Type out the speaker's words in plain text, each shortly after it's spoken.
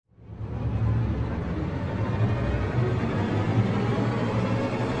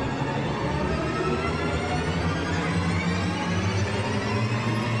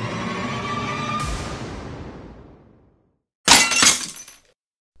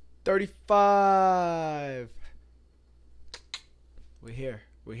35. We're here.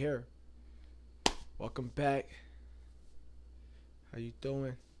 We're here. Welcome back. How you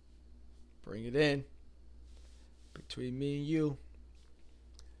doing? Bring it in. Between me and you.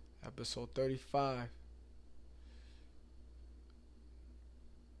 Episode 35.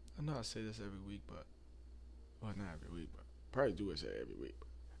 I know I say this every week, but... Well, not every week, but... I probably do say it every week. But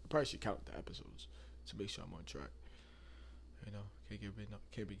I probably should count the episodes to make sure I'm on track. You know,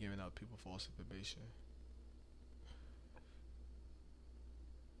 can't be giving out people false information.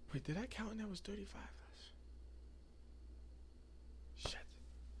 Wait, did I count and that was 35? Shit.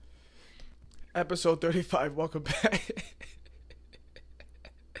 Episode 35, welcome back.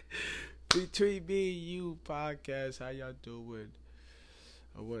 Between me and you podcast, how y'all doing?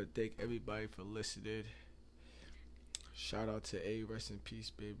 I want to thank everybody for listening. Shout out to A, rest in peace,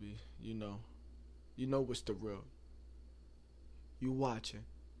 baby. You know what's the real. You watching,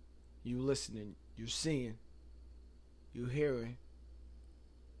 you listening, you seeing, you hearing,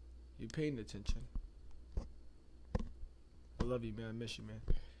 you paying attention. I love you, man. I miss you, man.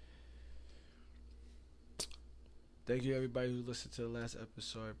 Thank you, everybody who listened to the last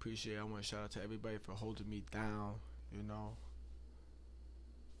episode. I appreciate it. I want to shout out to everybody for holding me down, you know.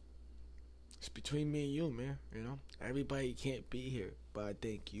 It's between me and you, man, you know. Everybody can't be here, but I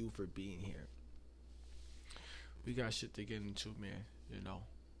thank you for being here. We got shit to get into, man, you know.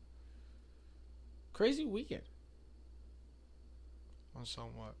 Crazy weekend. On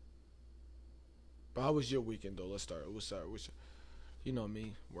somewhat. But how was your weekend, though? Let's start. You know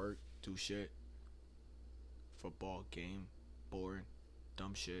me, work, do shit. Football, game, boring,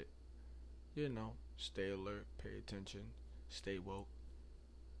 dumb shit. You know, stay alert, pay attention, stay woke.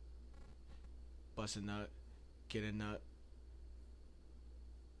 Bust a nut, get a nut.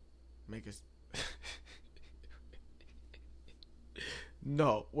 Make us...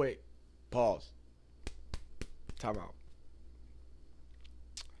 No, wait. Pause. Time out.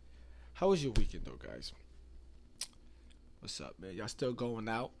 How was your weekend, though, guys? What's up, man? Y'all still going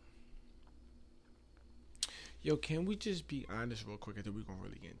out? Yo, can we just be honest real quick and then we're going to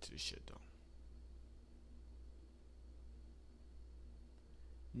really get into this shit, though?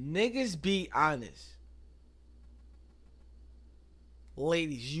 Niggas be honest.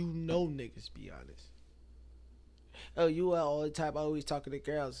 Ladies, you know niggas be honest. Oh, you out all the time always talking to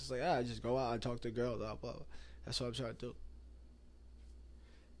girls. It's like, I just go out and talk to girls. Blah, blah, blah. That's what I'm trying to do.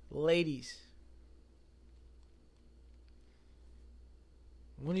 Ladies.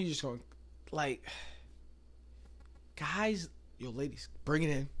 When are you just going, like, guys, yo, ladies, bring it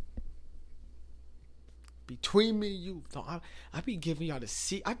in. Between me and you, I be giving y'all the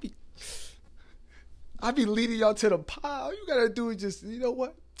seat. I be leading y'all to the pile. All you gotta do is just, you know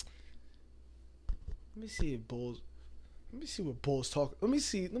what? Let me see what Bulls talk.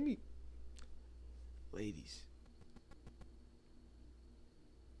 Ladies.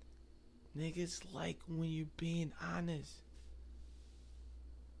 Niggas like when you being honest.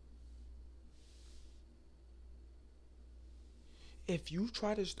 If you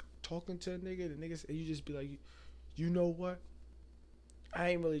try to start talking to a nigga, the niggas, and you just be like, you know what? I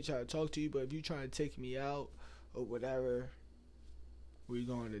ain't really trying to talk to you, but if you trying to take me out or whatever, we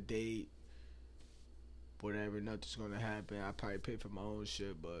going on a date, whatever, nothing's gonna happen. I probably pay for my own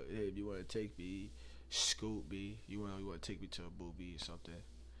shit, but hey, if you want to take me, scoop me, you want to take me to a booby or something,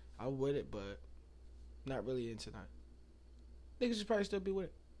 I'm with it, but not really into that. Niggas should probably still be with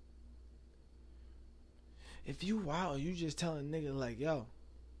it. If you wild, you just telling nigga like, yo,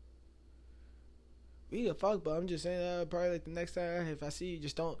 we can fuck, but I'm just saying, probably like the next time if I see you,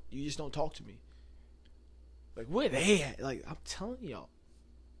 just don't talk to me. Like, where they at? Like, I'm telling y'all,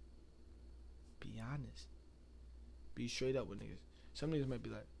 be honest, be straight up with niggas. Some niggas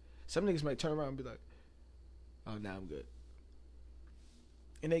might turn around and be like, oh, nah, I'm good.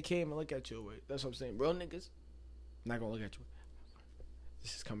 And they came and look at you away. That's what I'm saying. Real niggas, not gonna look at you.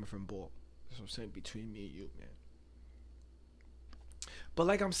 This is coming from Bull. That's what I'm saying, between me and you, man. But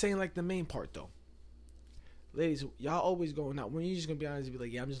like I'm saying, like the main part, though. Ladies, y'all always going out. When you just gonna be honest and be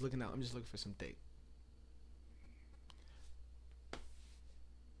like, yeah, I'm just looking out. I'm just looking for some date.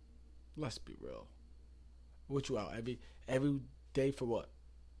 Let's be real. What you out every day for what?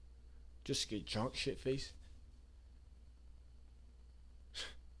 Just to get drunk, shit face?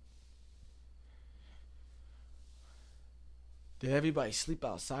 Did everybody sleep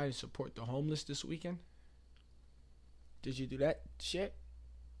outside and support the homeless this weekend? Did you do that shit?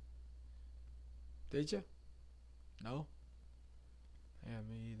 Did you? No? Yeah,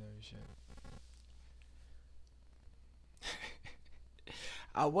 me either. Shit.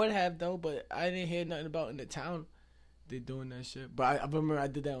 I would have though, but I didn't hear nothing about in the town They doing that shit. But I remember I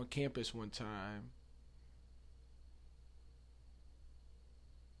did that on campus one time.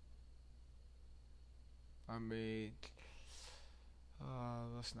 I mean,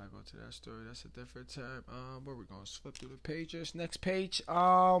 let's not go to that story. That's a different time. Where we gonna flip through the pages? Next page.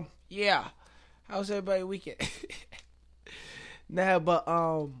 Yeah. How's everybody weekend? Nah, but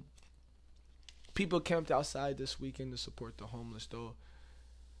people camped outside this weekend to support the homeless. Though,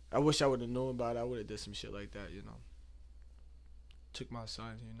 I wish I would have known about it. I would have did some shit like that. Took my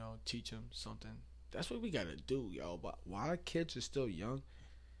son. Teach him something. That's what we gotta do, yo. But while kids are still young,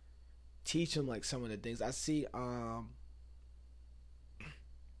 teach them like some of the things. I see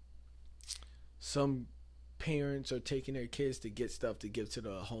some parents are taking their kids to get stuff to give to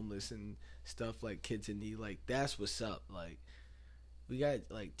the homeless and stuff, like kids in need. Like, that's what's up. Like, we gotta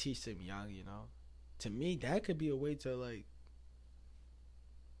like teach them young. To me, that could be a way to like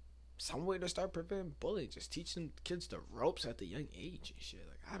some way to start preventing bullying. Just teach them kids the ropes at the young age and shit.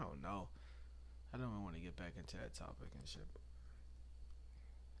 Like, I don't know. I don't even want to get back into that topic and shit.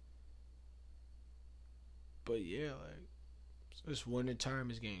 But yeah, like, this winter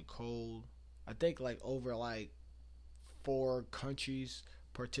time is getting cold. I think like over like 4 countries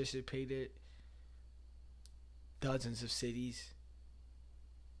participated, dozens of cities,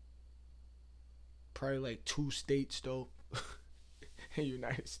 probably like 2 states though, in the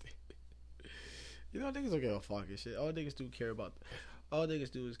United States. Niggas don't give a fuck and shit. All niggas do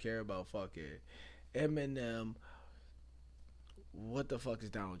is care about fucking Eminem. What the fuck is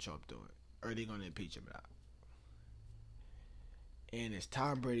Donald Trump doing? Are they gonna impeach him now? And is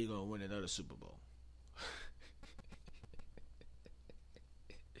Tom Brady gonna win another Super Bowl?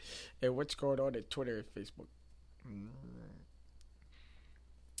 And what's going on at Twitter and Facebook?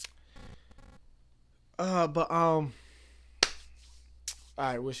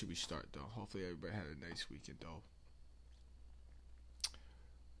 Alright, where should we start though? Hopefully everybody had a nice weekend though.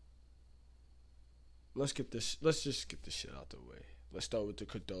 Let's just get this shit out the way. Let's start with the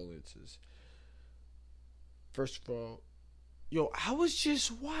condolences. First of all, yo, I was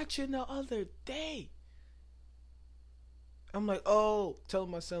just watching the other day. I'm like, telling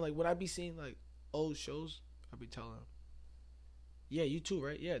my son, like, when I be seeing like old shows, I be telling him, yeah, you too,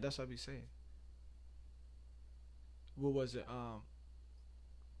 right? Yeah, that's what I be saying. What was it?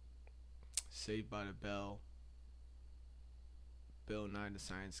 Saved by the Bell, Bill Nye the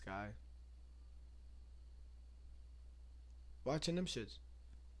Science Guy. Watching them shits.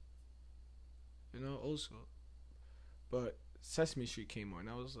 Old school. But Sesame Street came on.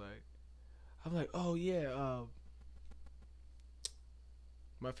 I'm like, oh yeah,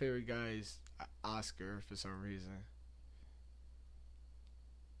 my favorite guy is Oscar for some reason.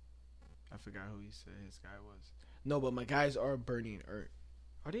 I forgot who he said his guy was. No, but my guys are Bernie and Ert.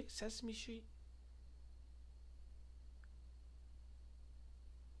 Are they Sesame Street?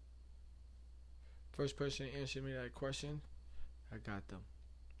 First person to answer me that question, I got them.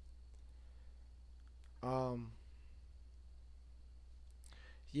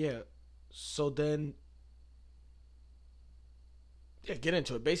 Yeah. So then, yeah, get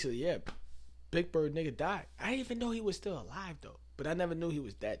into it. Basically, yeah, Big Bird nigga died. I didn't even know he was still alive though. But I never knew he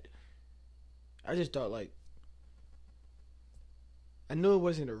was dead. I just thought like, I knew it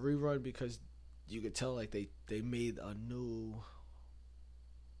wasn't a rerun because you could tell like they made a new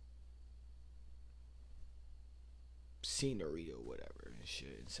scenery or whatever and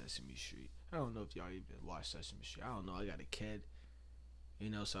shit in Sesame Street. I don't know if y'all even watch Sesame Street. I don't know. I got a kid,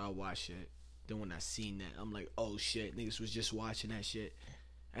 so I watch it. Then when I seen that, I'm like, oh shit, niggas was just watching that shit.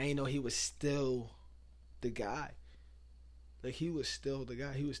 I didn't know he was still the guy. Like, he was still the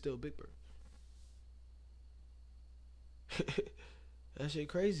guy. He was still Big Bird. That shit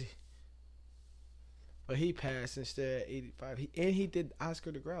crazy. But he passed instead at 85. He did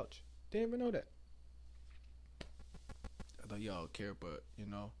Oscar the Grouch. Didn't even know that. I thought y'all care, but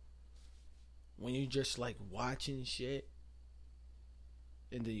when you just like watching shit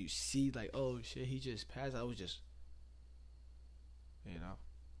and then you see like, oh shit, he just passed. I was just,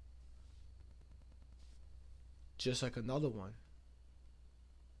 just like another one.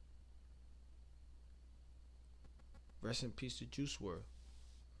 Rest in peace to Juice WRLD.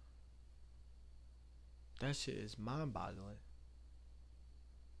 That shit is mind-boggling.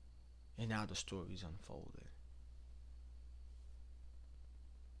 And now the story's unfolding.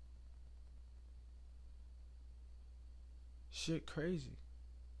 Shit crazy.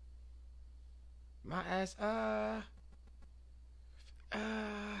 My ass, I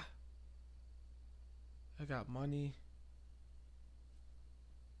got money.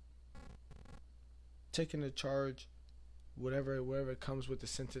 Taking the charge. Whatever comes with the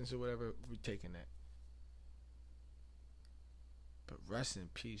sentence or whatever, we're taking that. But rest in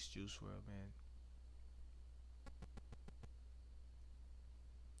peace, Juice WRLD, man.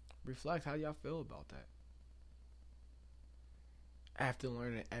 Reflect, how y'all feel about that? After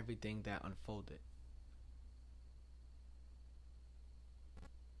learning everything that unfolded.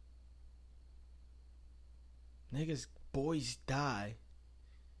 Niggas, boys die.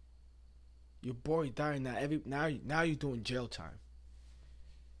 Your boy died now you're doing jail time.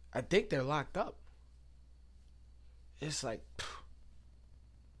 I think they're locked up. It's like, phew.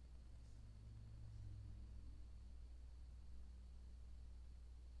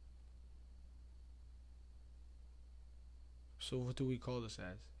 So what do we call this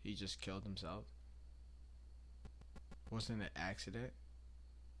as? He just killed himself? Wasn't it an accident?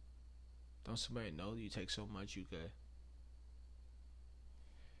 Don't somebody know you take so much you could?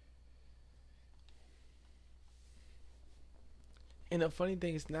 And the funny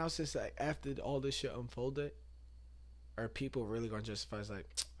thing is now, since like after all this shit unfolded, are people really gonna justify? It's like,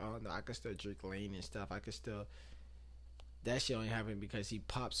 oh no, I can still drink lean and stuff. I can still. That shit only happened because he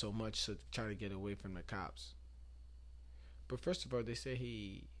popped so much to try to get away from the cops. But first of all, they say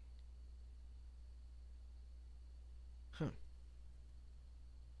he. I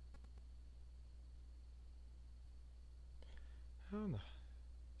don't know.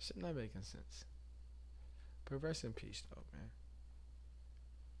 Shit not making sense. But rest in peace, though, man.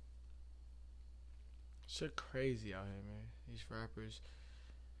 Shit crazy out here, man. These rappers.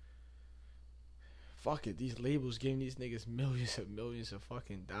 Fuck it. These labels giving these niggas millions of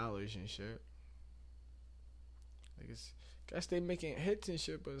fucking dollars and shit. Like, it's. Guess they making hits and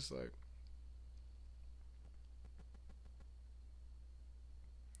shit, but it's like.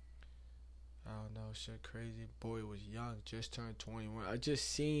 I don't know, shit crazy. Boy was young, just turned 21. I just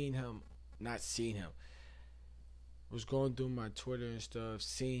seen him, not seen him. Was going through my Twitter and stuff,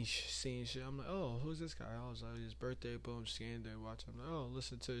 seeing shit. I'm like, oh, who's this guy? I was like, his birthday, boom, scanned it, watch him. Like, oh,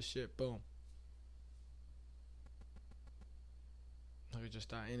 listen to this shit, boom. Like, it just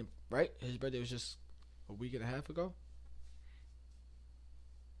died. And, right? His birthday was just a week and a half ago.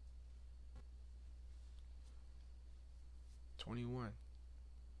 $21.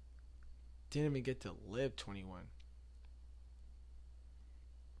 Didn't even get to live 21.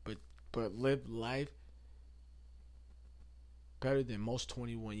 But lived life better than most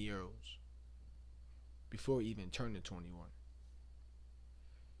 21-year-olds before even turning 21.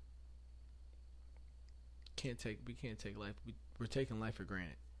 We can't take life. We're taking life for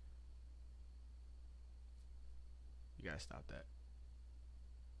granted. You gotta stop that.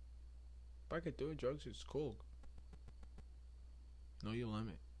 If I could do it, drugs, it's cool. Know your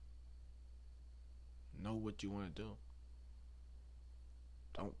limit. Know what you want to do.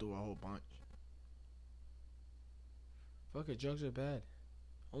 Don't do a whole bunch. Fuck it, drugs are bad.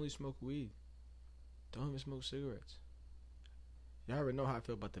 Only smoke weed. Don't even smoke cigarettes. Y'all already know how I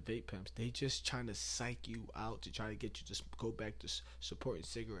feel about the vape pimps. They just trying to psych you out to try to get you to go back to supporting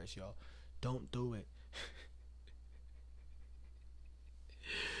cigarettes, y'all. Don't do it.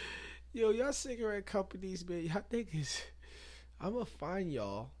 Yo, y'all cigarette companies, man, y'all niggas. I'ma find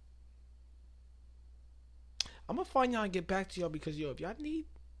y'all and get back to y'all because, yo, if y'all need,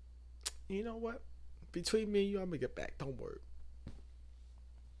 you know what? Between me and you, I'm gonna get back. Don't worry.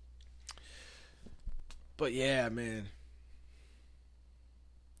 But yeah, man.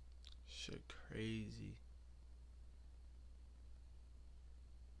 Shit crazy.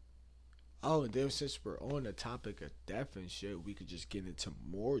 Oh, and then since we're on the topic of death and shit, we could just get into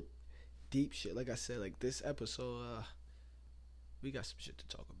more deep shit. Like I said, like this episode, we got some shit to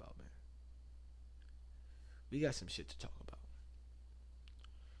talk about, man. We got some shit to talk about.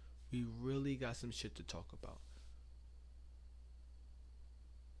 We really got some shit to talk about.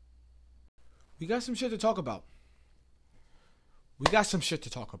 We got some shit to talk about. We got some shit to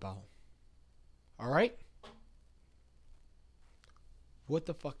talk about. Alright? What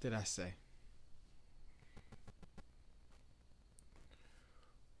the fuck did I say?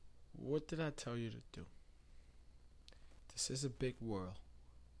 What did I tell you to do? This is a big world.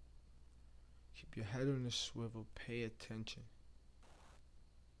 Keep your head on a swivel. Pay attention.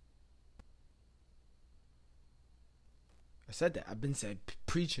 I said that. I've been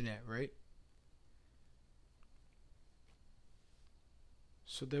preaching that, right?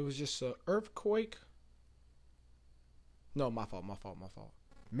 So there was just an earthquake. No, my fault.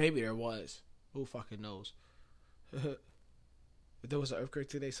 Maybe there was. Who fucking knows? If there was an earthquake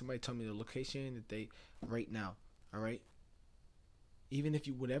today, somebody tell me the location, the date, right now. Alright? Even if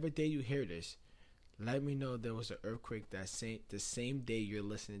you, whatever day you hear this, let me know there was an earthquake the same day you're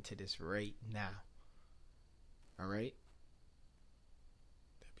listening to this right now. Alright?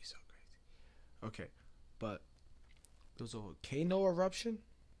 That'd be so crazy. Okay. But There was a volcano eruption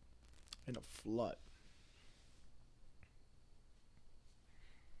and a flood.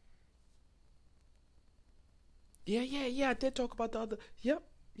 Yeah. I did talk about the other. Yep.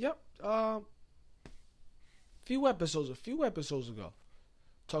 A few episodes ago,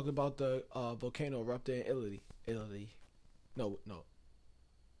 talking about the volcano erupted in Italy. No. Was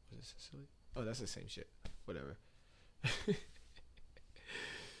it Sicily? Oh, that's the same shit. Whatever.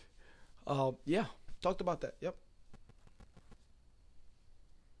 Yeah, talked about that. Yep.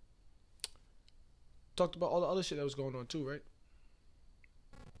 Talked about all the other shit that was going on too, right?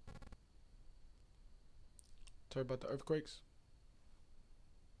 Talked about the earthquakes.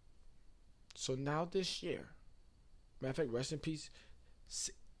 So now this year, matter of fact, rest in peace.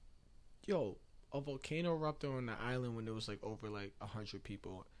 Yo, a volcano erupted on the island when there was like over like 100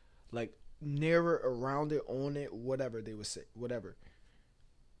 people, like nearer around it, on it, whatever they would say, whatever.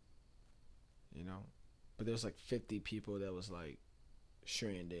 You know, but there was like 50 people that was like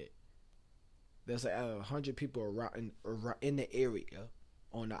stranded. There's like 100 people around in the area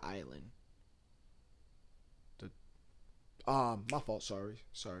on the island. My fault. Sorry.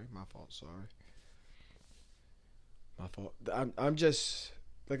 My fault. I'm just,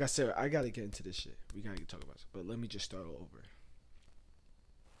 like I said, I gotta get into this shit. We gotta talk about it. But let me just start all over.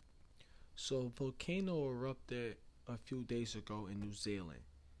 So volcano erupted a few days ago in New Zealand.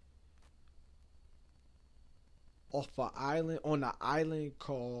 Off an island, on an island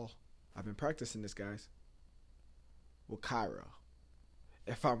called, I've been practicing this, guys, Wakaira.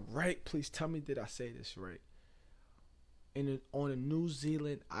 If I'm right, please tell me did I say this right. On a New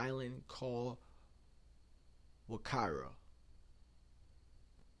Zealand island called Wakaira,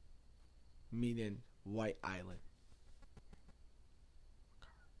 meaning White Island.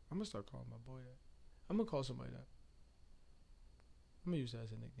 I'm gonna start calling my boy that. I'm gonna call somebody that. I'm gonna use that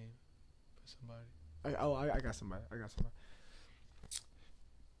as a nickname for somebody. I got somebody.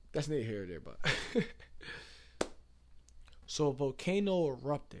 That's neither here or there, but so a volcano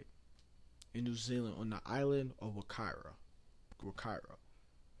erupted in New Zealand on the island of Wakaira.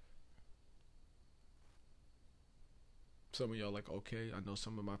 Some of y'all like, okay, I know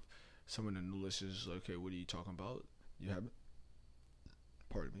some of the new listeners like, okay, what are you talking about? You haven't,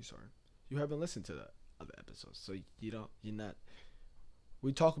 pardon me, sorry. You haven't listened to the other episodes, so you're not.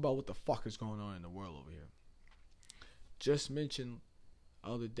 We talk about what the fuck is going on in the world over here. Just mentioned the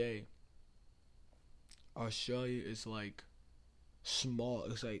other day, Australia is like small.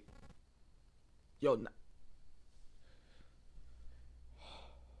 It's like, yo.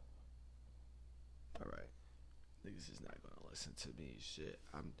 All right, niggas is not gonna listen to me. Shit,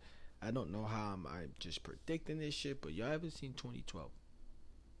 I don't know how I'm just predicting this shit, but y'all haven't seen 2012.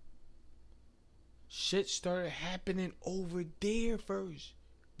 Shit started happening over there first.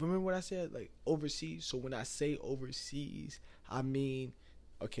 Remember what I said, like overseas? So when I say overseas, I mean,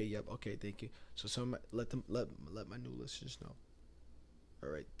 okay, yep, okay, thank you. So let my new listeners know. All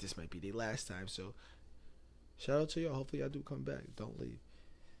right, this might be the last time. So shout out to y'all. Hopefully, y'all do come back. Don't leave.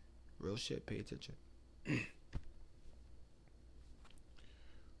 Real shit. Pay attention.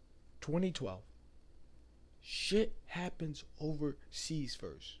 2012. Shit happens overseas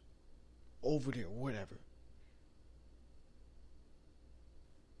first. Over there, whatever.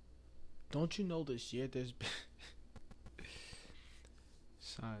 Don't you know this year there's been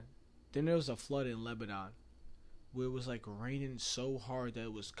son. Then there was a flood in Lebanon where it was like raining so hard that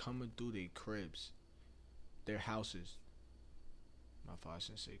it was coming through their cribs, their houses. My father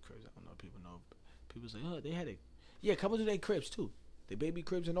shouldn't say cribs. I don't know if people know. People say, oh, they had it. Yeah, coming through their cribs too. Their baby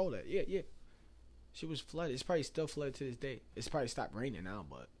cribs and all that. Yeah. She was flooded. It's probably still flooded to this day. It's probably stopped raining now,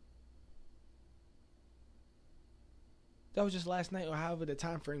 but that was just last night or however the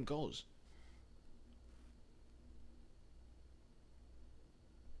time frame goes.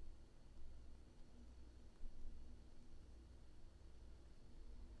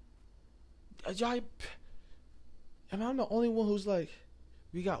 I'm the only one who's like,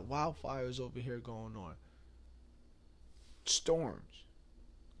 we got wildfires over here going on. Storms.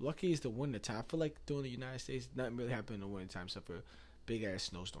 Lucky it's the winter time. I feel like during the United States, nothing really happened in the winter time except for big ass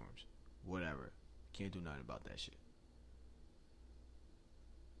snowstorms. Whatever. Can't do nothing about that shit.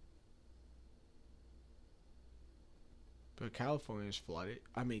 But California's flooded.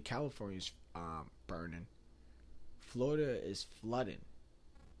 I mean, California's burning. Florida is flooding.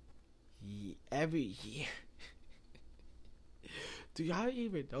 Every year. Do y'all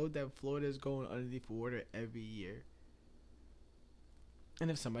even know that Florida is going underneath water every year?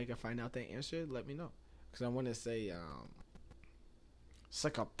 And if somebody can find out the answer, let me know. Because I want to say, it's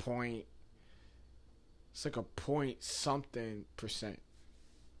like a point something percent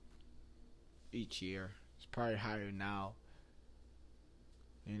each year. It's probably higher now.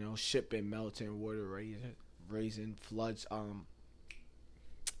 You know, shit been melting, water raising, floods.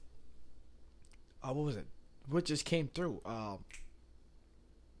 What was it? What just came through?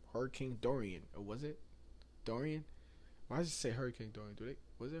 Hurricane Dorian, or was it Dorian? Why does it say Hurricane Dorian?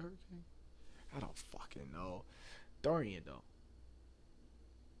 Was it Hurricane? I don't fucking know. Dorian though.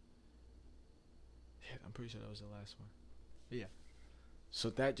 Yeah, I'm pretty sure that was the last one. But yeah. So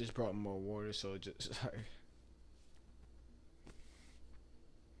that just brought more water. So it just like,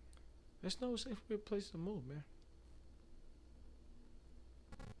 there's no safe place to move, man.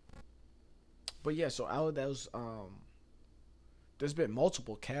 But yeah, so out of those, there's been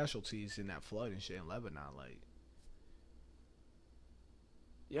multiple casualties in that flood and shit in Lebanon. Like,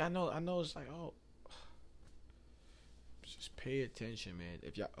 yeah, I know. It's like, oh, just pay attention, man.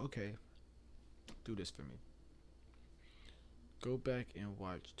 If y'all okay, do this for me. Go back and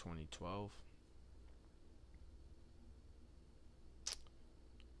watch 2012.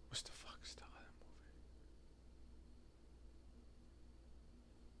 What's the fuck style of that movie?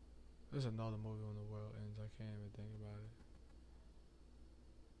 There's another movie when the world ends. I can't even think about it.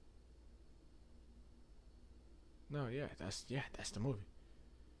 No, that's the movie.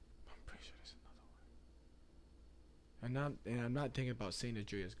 I'm pretty sure there's another one. And I'm not thinking about St.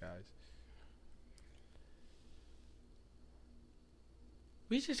 Andreas, guys.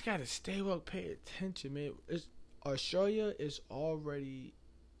 We just gotta stay woke, pay attention, man. Australia is already,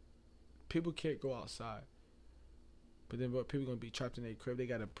 people can't go outside, but then what? People gonna be trapped in their crib. They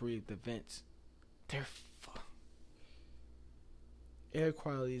gotta breathe the vents. They're air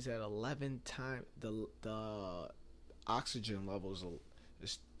quality is at 11 times the oxygen levels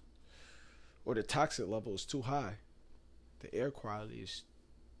is, or the toxic level is too high. The air quality is.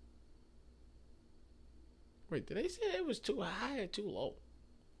 Wait, did they say it was too high or too low?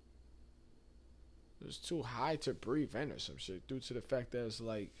 It was too high to breathe in or some shit due to the fact that it's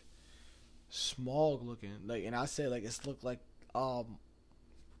like smog looking. Like, and I say like it's looked like you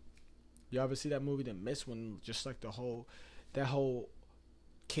ever see that movie The Mist when just like that whole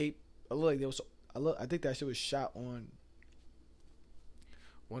Cape. I look like there was. I think that shit was shot on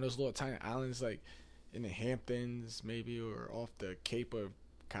one of those little tiny islands, like in the Hamptons, maybe, or off the Cape of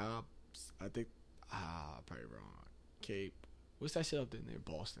Cobb. I think. Probably wrong. Cape. What's that shit up there near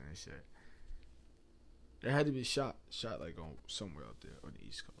Boston and shit? It had to be shot like on somewhere up there on the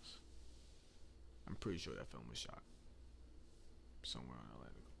East Coast. I'm pretty sure that film was shot somewhere on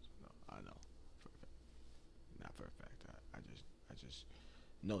Atlantic Coast. No, I know for a fact. Not for a fact. I just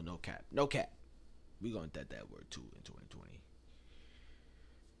no cap. We gonna dead that word too in 2020.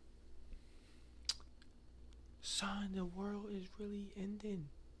 Son, the world is really ending.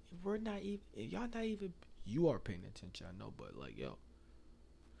 If y'all not even, you are paying attention, I know, but like, yo,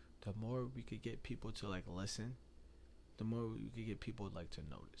 the more we could get people to like listen, the more we could get people like to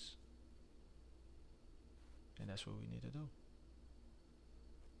notice. And that's what we need to do.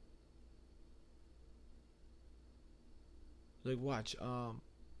 Like, watch,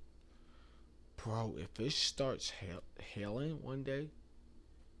 bro, if it starts hailing one day,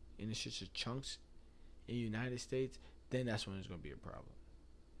 and it's just chunks in the United States, then that's when it's gonna be a problem.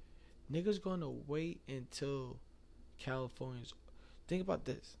 Niggas gonna wait until California's. Think about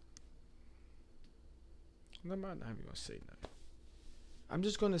this. I'm not even gonna say nothing. I'm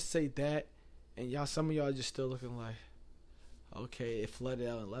just gonna say that, and some of y'all just still looking like, okay, it flooded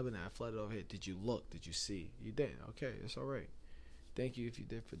out in Lebanon, it flooded over here. Did you look? Did you see? You didn't. Okay, it's all right. Thank you if you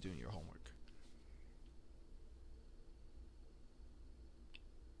did for doing your homework.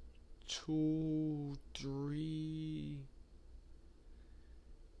 2, 3,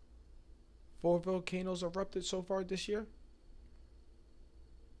 4 volcanoes erupted so far this year.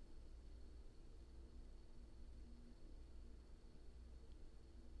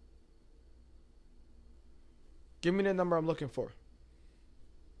 Give me the number I'm looking for.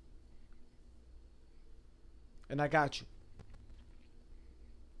 And I got you.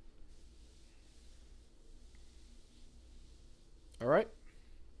 All right?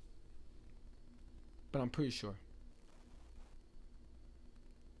 But I'm pretty sure.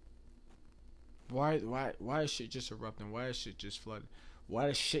 Why is shit just erupting? Why is shit just flooding? Why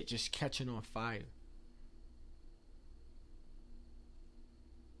is shit just catching on fire?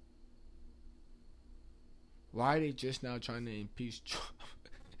 Why are they just now trying to impeach Trump?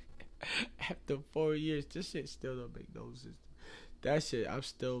 After 4 years, this shit still don't make no sense. That shit, I'm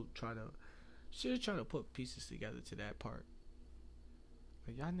still trying to put pieces together to that part.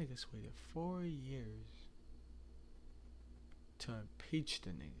 Like, y'all niggas waited 4 years to impeach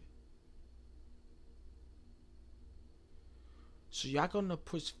the nigga. So y'all gonna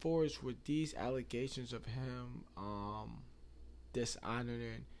push forward with these allegations of him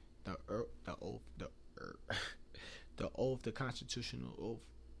dishonoring the oath, the oath, the constitutional oath.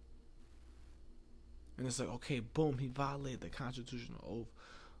 And it's like, okay, boom, he violated the constitutional oath,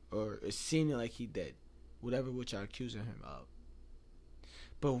 or it's seeming like he did, whatever which y'all accusing him of.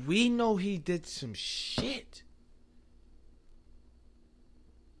 But we know he did some shit.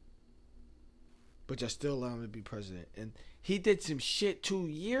 But y'all still allow him to be president. And he did some shit 2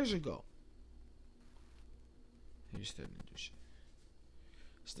 years ago. And you still didn't do shit.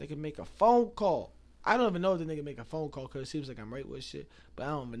 This nigga make a phone call. I don't even know if the nigga make a phone call because it seems like I'm right with shit. But I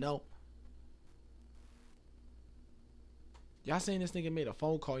don't even know. Y'all saying this nigga made a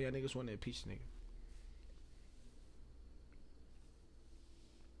phone call. Y'all niggas want to impeach the nigga.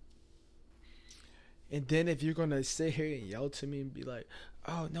 And then if you're going to sit here and yell to me and be like,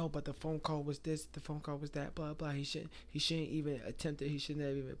 oh no, but the phone call was this, the phone call was that, blah, blah. He shouldn't even attempt it. He shouldn't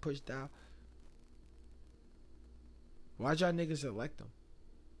have even pushed down. Why'd y'all niggas elect him?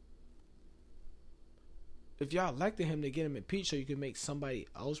 If y'all elected him to get him impeached so you can make somebody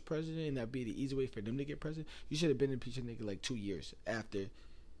else president and that'd be the easy way for them to get president, you should have been impeaching nigga like 2 years after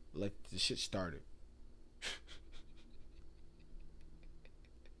like the shit started.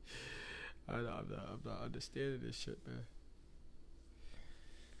 I'm not understanding this shit, man.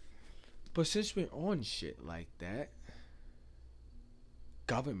 But since we're on shit like that,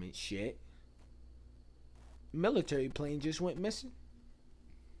 government shit, military plane just went missing.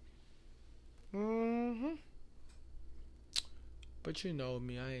 But you know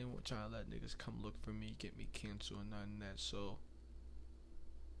me, I ain't trying to let niggas come look for me, get me canceled or nothing that, so.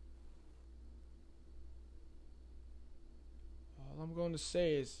 All I'm going to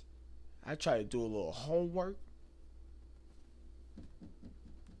say is, I try to do a little homework.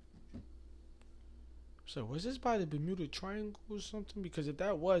 So, was this by the Bermuda Triangle or something? Because if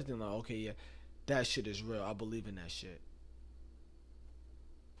that was, then like, okay, yeah, that shit is real. I believe in that shit.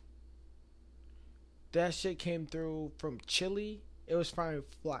 That shit came through from Chile. It was flying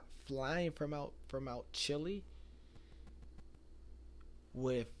from out Chile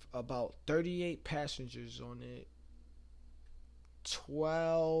with about 38 passengers on it.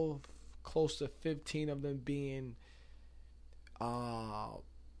 12, close to 15 of them being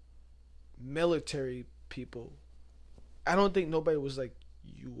military people. I don't think nobody was like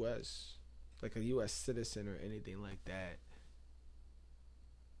U.S., like a U.S. citizen or anything like that.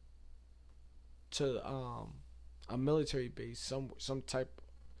 To a military base, some type.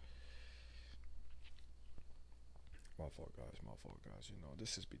 My fault, guys. You know,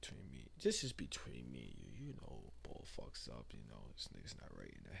 this is between me. This is between me and you. You know, bull fucks up. You know, this nigga's not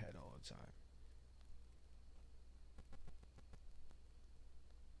right in the head all the time.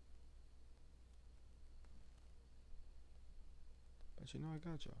 But you know, I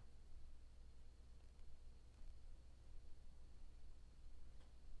got y'all.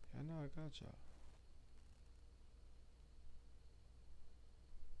 I know I got y'all.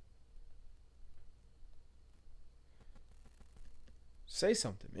 Say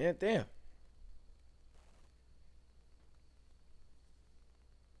something, man. Damn.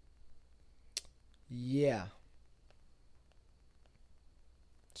 Yeah.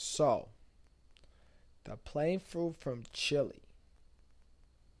 So, the plane flew from Chile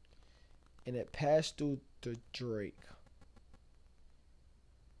and it passed through the Drake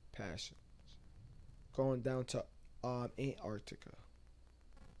Passage, going down to Antarctica.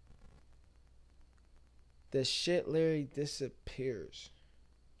 The shit literally disappears.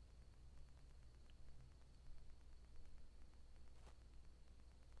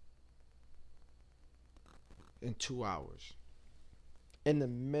 In 2 hours. In the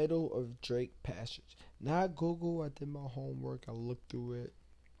middle of Drake Passage. Not Google, I did my homework, I looked through it.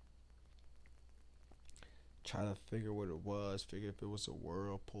 Try to figure what it was, figure if it was a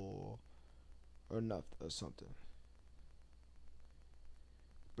whirlpool or nothing or something.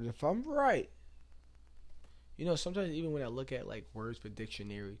 But if I'm right, you know, sometimes even when I look at like words for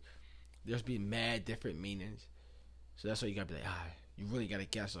dictionary, there's be mad different meanings. So that's why you gotta be like, you really gotta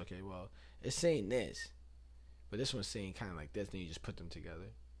guess. Okay, well, it's saying this, but this one's saying kind of like this. Then you just put them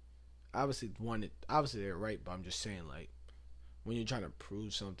together. Obviously they're right, but I'm just saying like when you're trying to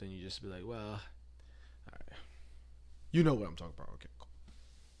prove something, you just be like, well, all right, you know what I'm talking about. Okay, cool.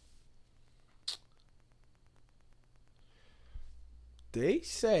 They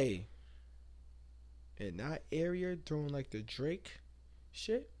say in that area during like the Drake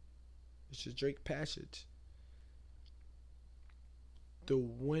shit, it's the Drake Passage, the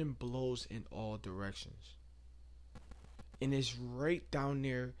wind blows in all directions. And it's right down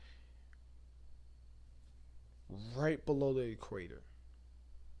there right below the equator.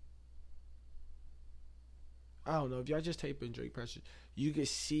 I don't know if y'all just type in Drake pressure, you can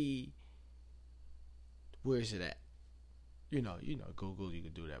see where is it at. Google. You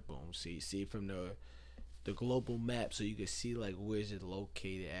can do that. Boom. See from the global map, so you can see like where is it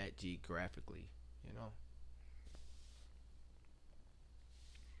located at geographically. You know.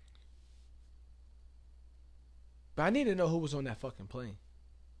 But I need to know who was on that fucking plane.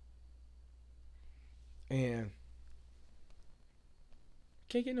 And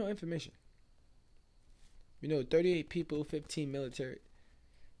can't get no information. 38 people, 15 military.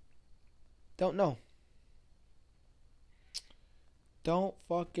 Don't know. Don't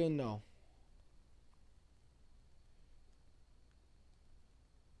fucking know.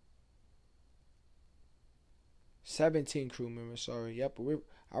 "17 crew members, sorry. Yep,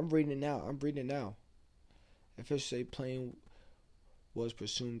 I'm reading it now. Officials say plane was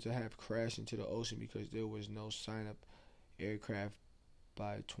presumed to have crashed into the ocean because there was no sign of aircraft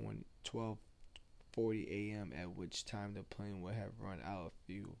by 12:40 a.m., at which time the plane would have run out of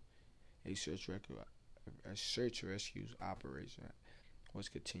fuel. A search rescue operation was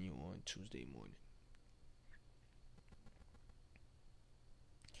continued on Tuesday morning."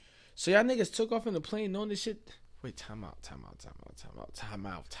 So y'all niggas took off in the plane knowing this shit. Wait, time out.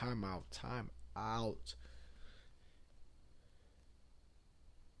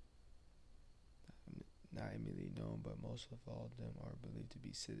 Not immediately known, but most of all of them are believed to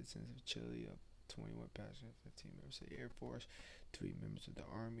be citizens of Chile. Of 21 passengers, 15 members of the Air Force, 3 members of the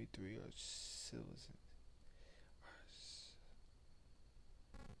Army, 3 are citizens.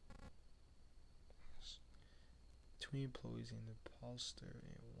 2 employees in the Polster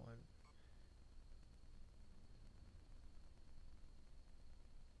and 1.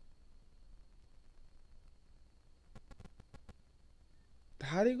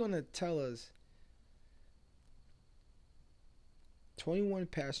 How they gonna tell us 21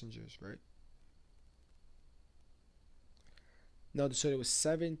 passengers, right? No, so there was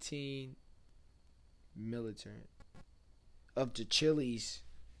 17 military of the Chile's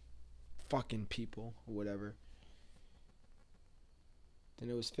fucking people or whatever. Then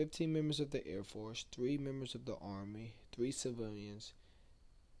there was 15 members of the Air Force, 3 members of the Army, 3 civilians.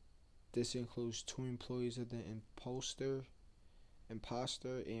 This includes 2 employees of the Imposter, and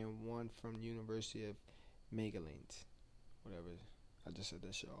 1 from the University of Magallanes. Whatever. I just said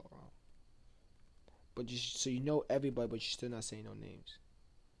that shit all wrong. But so you know everybody, but you're still not saying no names.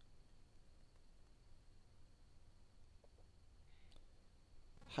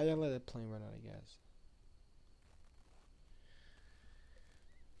 How y'all let that plane run out of gas?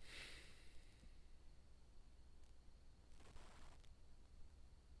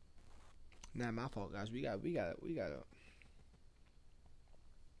 Not my fault, guys. We got.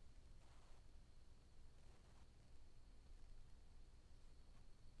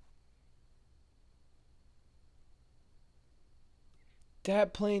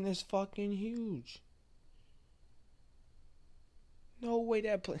 That plane is fucking huge. No way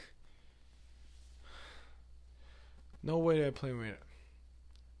that plane. No way that plane ran.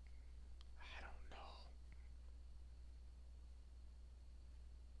 I don't know.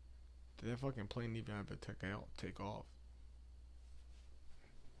 Did that fucking plane even have to take off?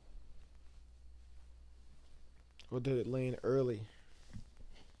 Or did it land early?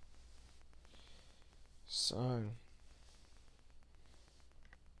 Son.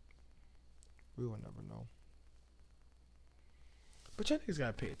 We will never know. But y'all niggas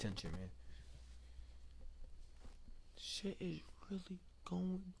gotta pay attention, man. Shit is really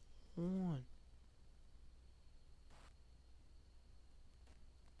going on.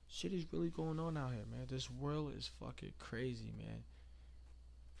 Shit is really going on out here, man. This world is fucking crazy, man.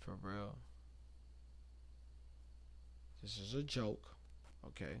 For real. This is a joke,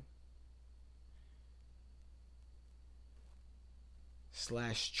 okay?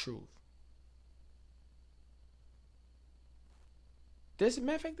 / truth.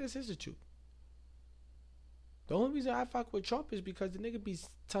 Matter of fact, this is the truth. The only reason I fuck with Trump is because the nigga be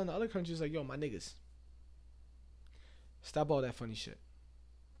telling the other countries like, yo, my niggas, stop all that funny shit.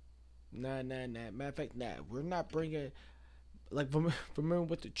 Nah. Matter of fact, nah. We're not bringing, like, remember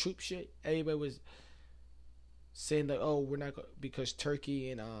with the troop shit? Everybody was saying like, oh, we're not because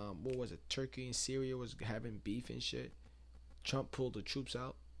Turkey and what was it? Turkey and Syria was having beef and shit. Trump pulled the troops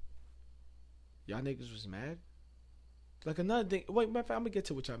out. Y'all niggas was mad. Like another thing. Wait, matter of fact, I'm gonna get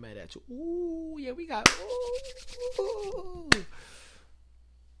to what y'all mad at too. Ooh, yeah, we got. Ooh.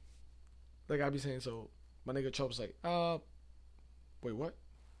 Like I be saying, so my nigga Trump's like, wait, what?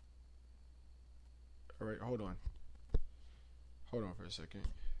 All right, hold on for a second.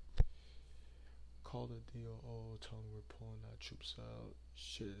 call the DOO, tell them we're pulling our troops out.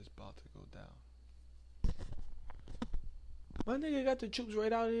 Shit is about to go down. My nigga got the troops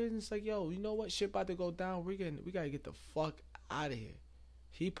right out here, and it's like, yo, you know what? Shit about to go down. We gotta get the fuck out of here.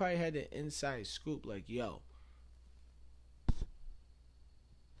 He probably had the inside scoop, like, yo.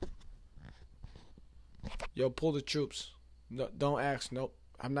 Yo, pull the troops. No, don't ask. Nope.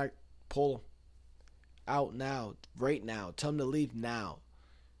 I'm not. Pull them. Out now. Right now. Tell them to leave now.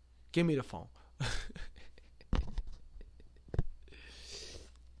 Give me the phone.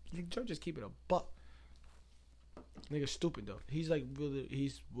 Joe just keep it a buck. Nigga stupid though. He's like really.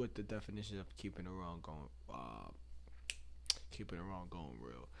 He's what the definition of keeping it wrong going. Keeping it wrong going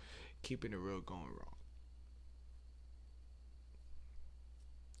real. Keeping it real going wrong.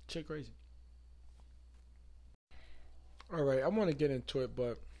 Shit crazy. Alright, I want to get into it,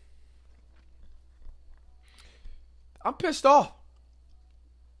 but I'm pissed off.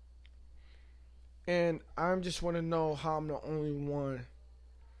 And I just want to know how I'm the only one.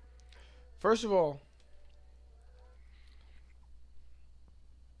 First of all,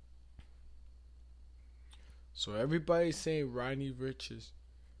 so everybody's saying Rodney Ricch is.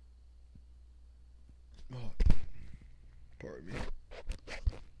 Oh, pardon me.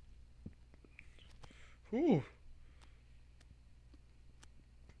 Whew.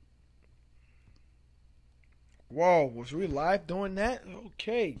 Whoa, was we live doing that?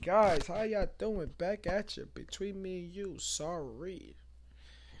 Okay, guys, how y'all doing? Back at you. Between me and you, sorry.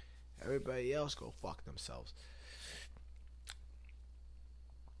 Everybody else go fuck themselves.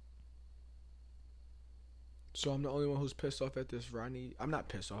 So I'm the only one who's pissed off at this Rodney. I'm not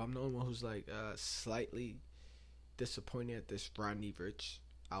pissed off. I'm the only one who's like slightly disappointed at this Rodney Ricch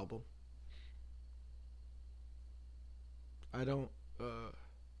album. I don't.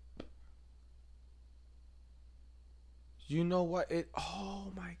 You know what?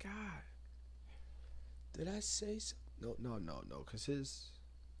 Oh my God. Did I say so? No. Cause his.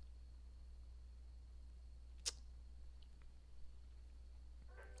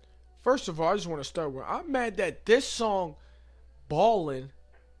 First of all, I just want to start with I'm mad that this song, Ballin',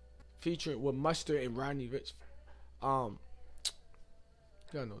 featuring with Mustard and Rodney Ricch. Y'all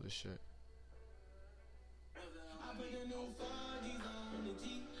know this shit.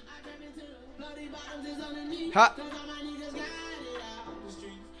 Ha.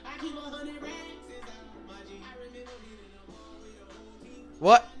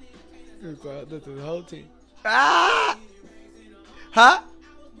 What? The whole team. Ah! Huh?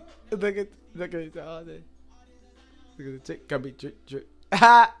 Look at all day. Look at the chick. Can be drip.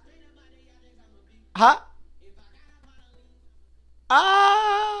 Ha! Ha!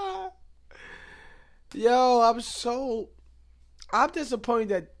 Ah! Yo, I'm disappointed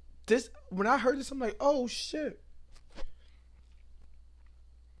that this. When I heard this, I'm like, oh shit.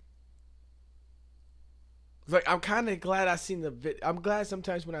 Like, I'm kind of glad I seen the I'm glad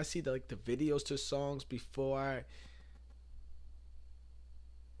sometimes when I see the videos to songs before I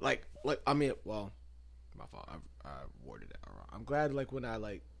like I mean, well, my fault. I worded that wrong. I'm glad when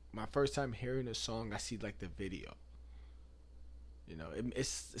I my first time hearing a song, I see the video. You know,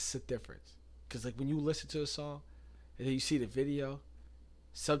 it's a difference. Cause when you listen to a song and then you see the video,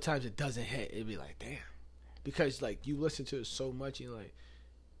 sometimes it doesn't hit. It'd be like, damn, because you listen to it so much, and you're like,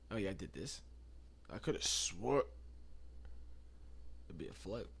 oh yeah, I did this. I could have swore it'd be a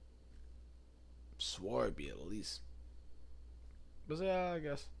flip. Swore it'd be at least. But yeah, I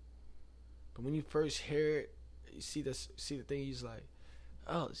guess. But when you first hear it, you see the thing, you're just like,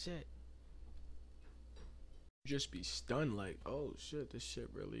 oh shit. You just be stunned, like, oh shit, this shit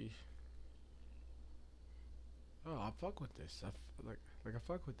really. Oh, I fuck with this. I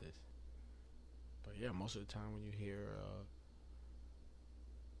fuck with this. But yeah, most of the time when you hear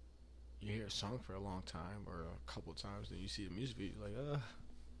a song for a long time or a couple times, then you see the music video,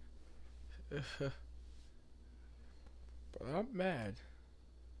 you're like, But I'm mad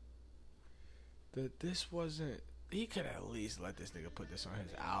that this wasn't. He could at least let this nigga put this on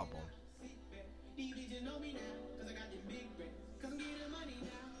his album.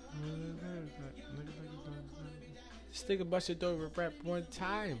 This nigga busted through rap one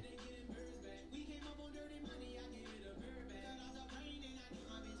time.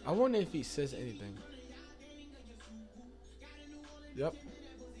 I wonder if he says anything. Yep.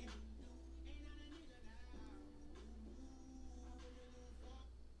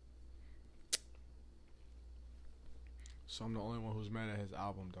 So I'm the only one who's mad at his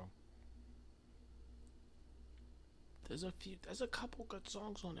album, though. There's a couple good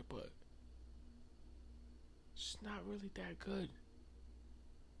songs on it, but it's not really that good.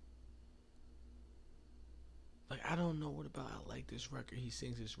 I don't know what about I like this record. He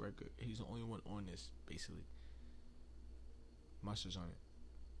sings this record. He's the only one on this, basically. Mustard's on it.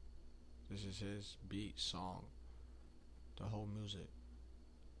 This is his beat, song, the whole music.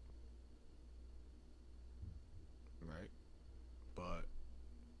 Right? But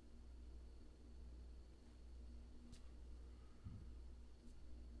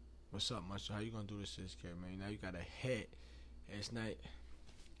what's up, Mustard? How you gonna do this to this kid, man? Now you got a hit. And it's not.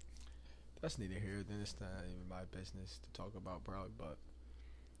 That's neither here than it's not even my business to talk about, probably. But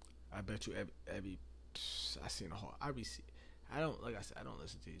I bet you every I seen a whole. I don't, like I said, I don't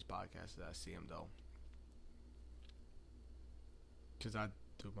listen to these podcasts that I see them though, cause I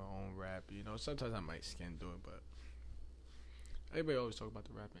do my own rap. You know, sometimes I might skim through it, but everybody always talk about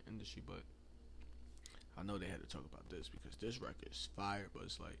the rapping industry. But I know they had to talk about this because this record is fire. But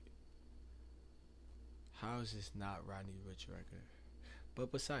it's like, how is this not Rodney Ricch record?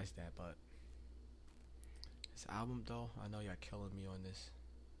 But besides that, but this album though, I know y'all killing me on this.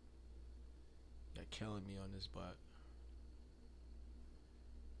 But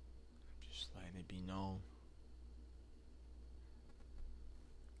I'm just letting it be known.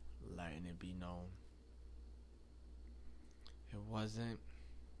 It wasn't.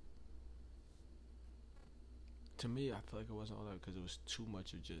 To me, I feel like it wasn't all that because it was too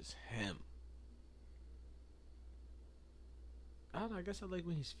much of just him. I don't know, I guess I like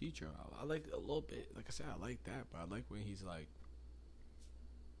when he's featured. I like a little bit. Like I said, I like that, but I like when he's like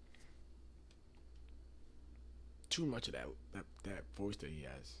too much of that voice that he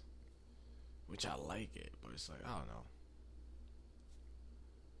has, which I like it, but it's like I don't know.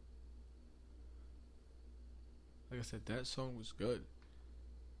 Like I said, that song was good.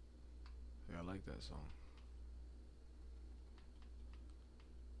 Yeah, I like that song.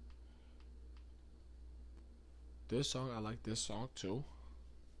 This song, I like this song too.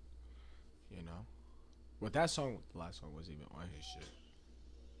 You know, but that song, the last song, wasn't even on his shit.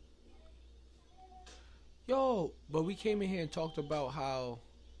 Yo, but we came in here and talked about how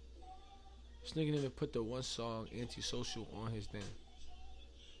this nigga didn't put the one song "Antisocial" on his thing.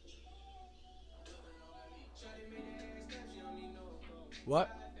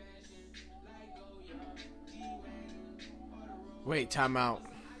 What? Wait, time out.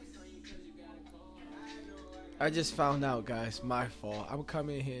 I just found out, guys. My fault. I'm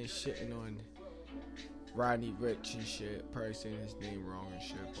coming in here and shitting on Rodney Ricch and shit. Probably saying his name wrong and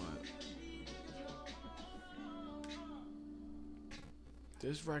shit, but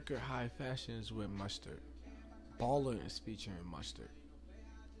this record, High Fashion, is with Mustard. Baller is featuring Mustard.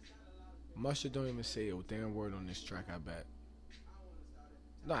 Mustard don't even say a damn word on this track, I bet.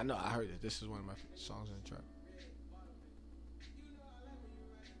 No, I heard it. This is one of my songs in the track.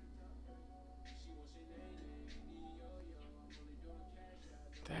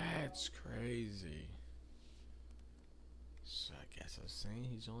 That's crazy. So I guess I was saying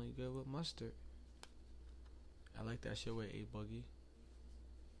he's only good with Mustard. I like that shit with A Boogie.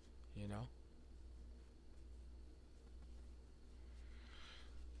 You know?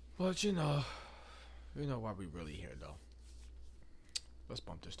 But you know why we really here though. Let's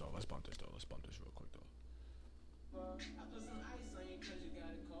bump this real quick though.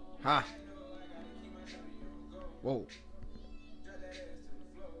 Ha! Whoa.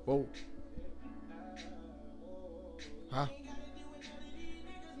 Whoa. Huh?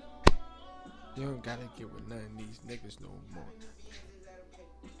 You don't gotta get with none of these niggas no more.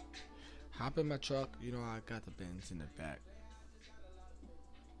 Hop in my truck, you know I got the Benz in the back.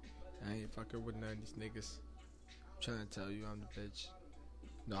 I ain't fucking with none of these niggas. I'm trying to tell you I'm the bitch.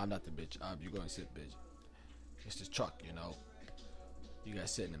 No, I'm not the bitch. You gonna sit, bitch. It's the truck, you know. You gotta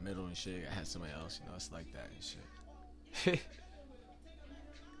sit in the middle and shit. I had somebody else, you know. It's like that and shit.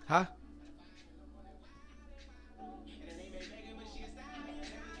 Huh?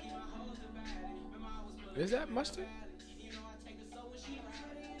 Is that Mustard?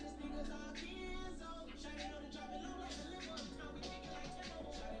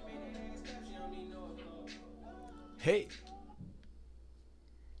 Hey.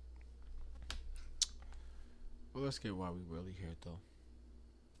 Well, let's get why we really here though.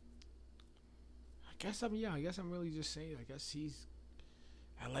 I guess I'm really just saying.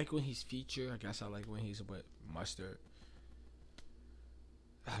 I like when he's featured. I guess I like when he's with Mustard.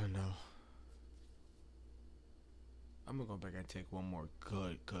 I don't know. I'm gonna go back and take one more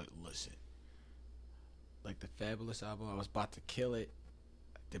good listen. Like the Fabulous album, I was about to kill it.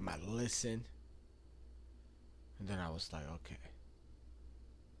 I did my listen. And then I was like, okay.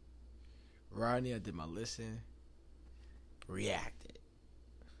 Rodney, I did my listen. Reacted.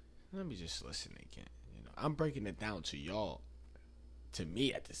 Let me just listen again. You know, I'm breaking it down to y'all. to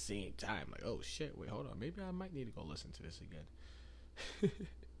me at the same time. Like, oh shit, wait, hold on. Maybe I might need to go listen to this again.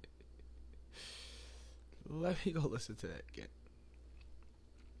 Let me go listen to that again.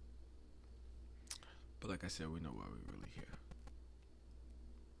 But like I said, we know why we really here.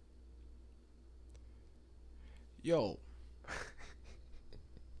 Yo.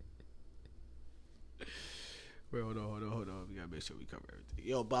 Wait, hold on. We gotta make sure we cover everything.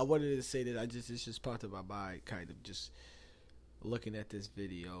 Yo, but I wanted to say that it's just popped in my mind, kind of just looking at this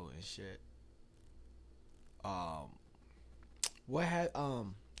video and shit. What had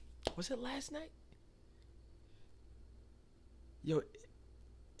was it last night? Yo,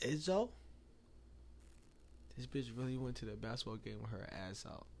 Izzo, this bitch really went to the basketball game with her ass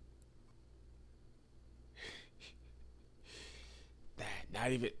out.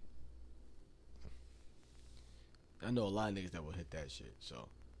 Not even. I know a lot of niggas that will hit that shit, so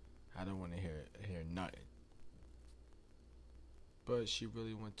I don't want to hear nothing. But she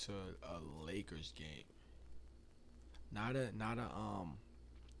really went to a Lakers game, not a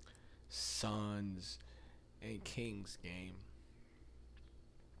Suns and Kings game,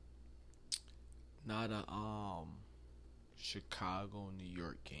 not a Chicago New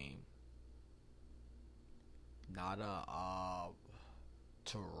York game, not a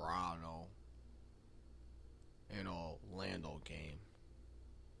Toronto and Orlando game.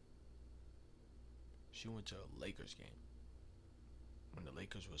 She went to a Lakers game when the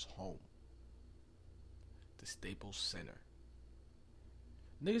Lakers was home, the Staples Center.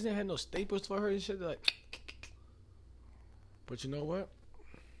 Niggas didn't have no staples for her and shit. They're like, but you know what?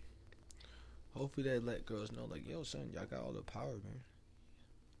 Hopefully they let girls know, like, yo, son, y'all got all the power, man.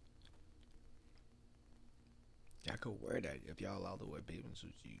 Y'all could wear that. If y'all allowed to wear bathing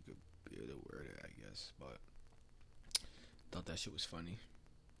suits, you could be able to wear that, I guess. But thought that shit was funny.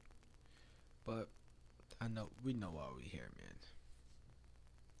 But we know why we here, man.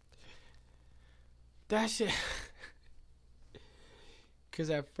 That shit. Cause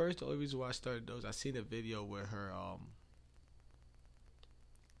at first, the only reason why I started those, I seen a video where her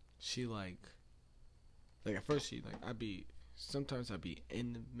she like at first she like sometimes I'd be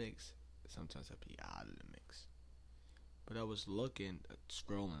in the mix, sometimes I'd be out of the mix. But I was looking,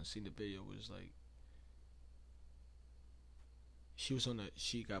 scrolling, seeing the video, was like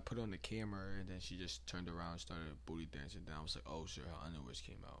she got put on the camera and then she just turned around and started booty dancing. Then I was like, oh shit, her underwears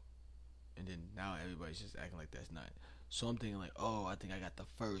came out. And then now everybody's just acting like that's not. So I'm thinking like, oh, I think I got the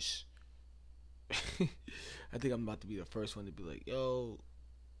first. I think I'm about to be the first one to be like, yo,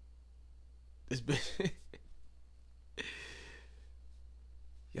 this bitch.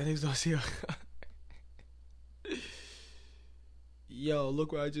 Y'all niggas don't see her. Yo,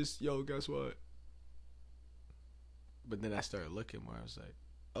 look what guess what? But then I started looking where I was like,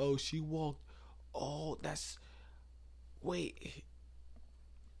 oh, she walked. Oh, wait.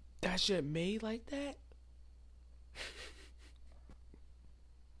 That shit made like that?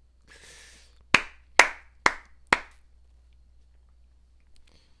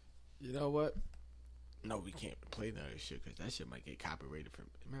 You know what? No, we can't play none of this shit because that shit might get copyrighted from.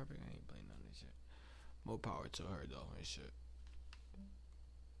 Remember, I ain't playing none of this shit. More power to her though and shit.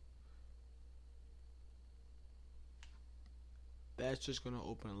 That's just gonna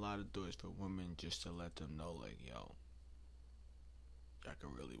open a lot of doors for women, just to let them know, like, yo, y'all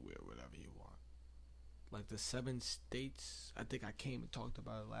can really wear whatever you want. Like the 7 states, I think I came and talked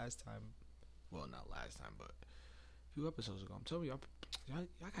about it last time. Well, not last time, but a few episodes ago. I'm telling you, y'all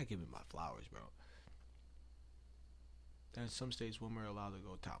gotta give me my flowers, bro. And in some states, women are allowed to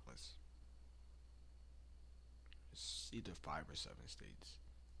go topless. It's either 5 or 7 states.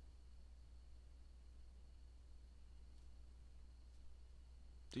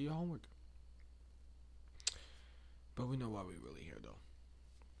 Do your homework. But we know why we really here, though.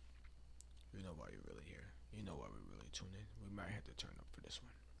 We know why you're really here. You know why we really tune in. We might have to turn up for this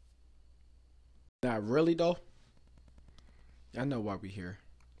one. Not really, though. I know why we here.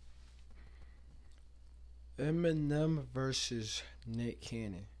 Eminem versus Nick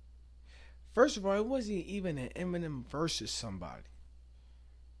Cannon. First of all, it wasn't even an Eminem versus somebody.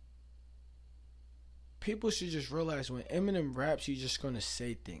 People should just realize when Eminem raps, he's just gonna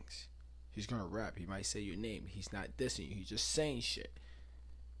say things. He's gonna rap. He might say your name. He's not dissing you. He's just saying shit.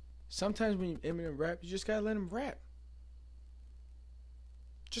 Sometimes when Eminem rap, you just gotta let him rap.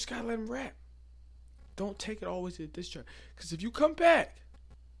 Just gotta let him rap. Don't take it always to this track. Because if you come back,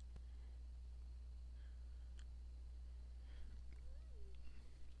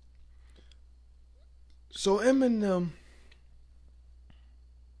 so Eminem,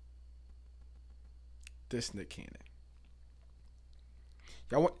 this Nick Cannon.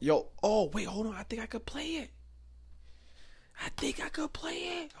 Oh wait, hold on. I think I could play it. I think I could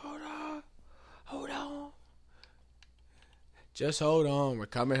play it. Hold on. Hold on. Just hold on. We're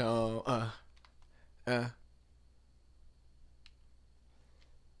coming home. Uh. I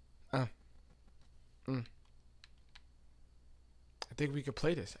think we could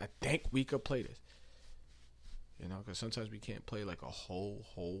play this. You know, because sometimes we can't play like a whole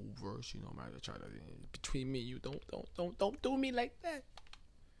verse. You know, I might try to between me and you. Don't do me like that.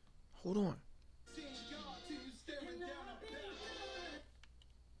 Hold on.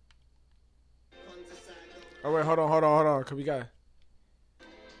 All right, hold on. Cause we got.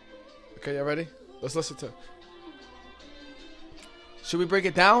 Okay, y'all ready? Let's listen to it. Should we break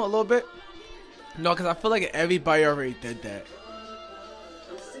it down a little bit? No, because I feel like everybody already did that.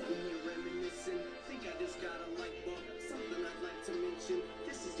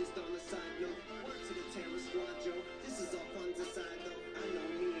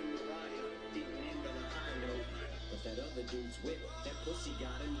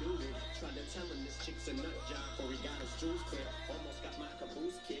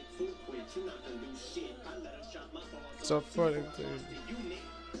 So funny, dude.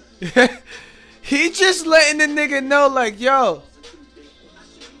 He just letting the nigga know, like, yo,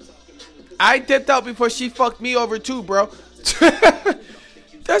 I dipped out before she fucked me over too, bro.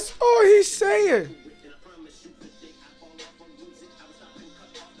 That's all he's saying.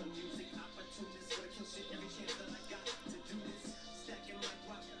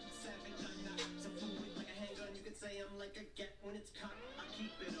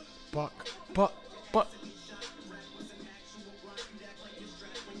 But.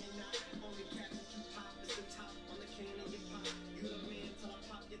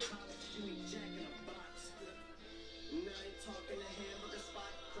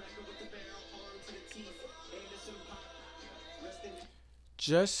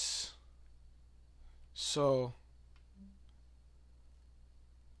 Just so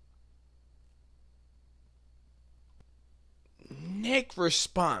Nick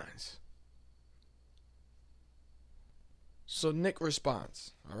responds.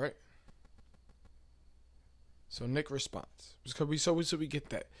 All right? So Nick responds. So we get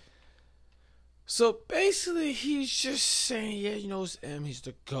that. So basically, he's just saying, yeah, you know, it's M, he's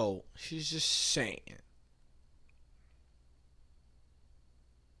the GOAT. He's just saying.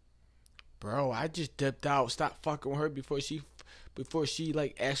 Bro, I just dipped out. Stop fucking with her before she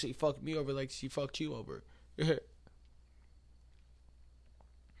like actually fucked me over like she fucked you over.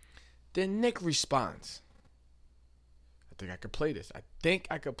 Then Nick responds. I think I could play this.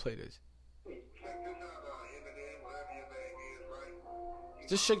 Is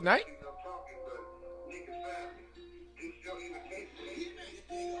this Suge Knight?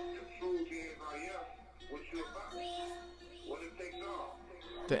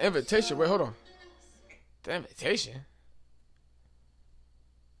 The invitation. Wait, hold on. The invitation?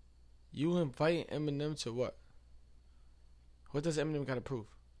 You inviting Eminem to what? What does Eminem got to prove?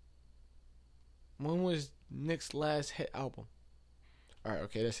 When was Nick's last hit album? All right,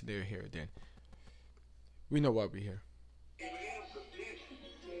 okay, that's neither here then. We know why we're here.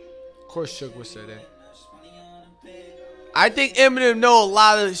 Of course, Suge would say that. I think Eminem know a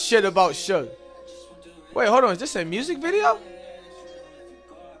lot of shit about Suge. Wait, hold on. Is this a music video?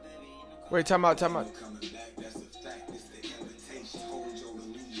 Wait, time out.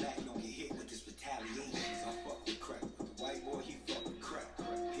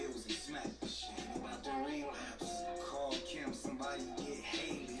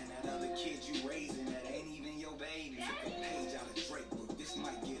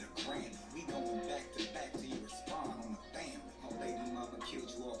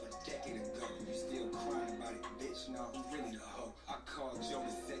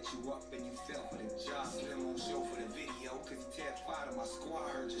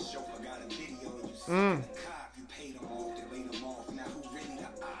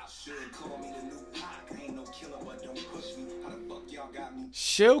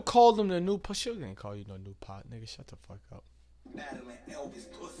 She'll call him the new Pac. She'll ain't call you no new Pac, nigga. Shut the fuck up.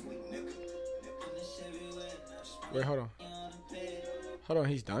 Wait, hold on.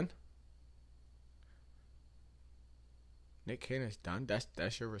 He's done. Nick Cannon's done.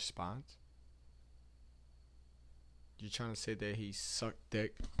 That's your response. You trying to say that he sucked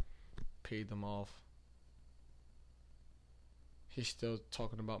dick, paid them off? He's still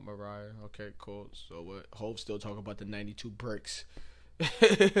talking about Mariah. Okay, cool. So what? Hov still talking about the 92 bricks.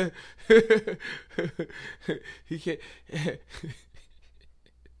 He can't.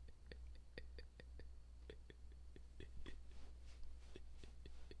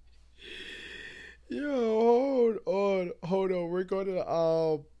 Yo, hold on. We're going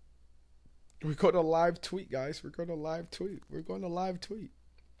to We're going to live tweet, guys. We're going to live tweet. We're going to live tweet.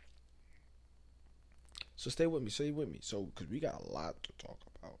 So stay with me. Stay with me. So, because we got a lot to talk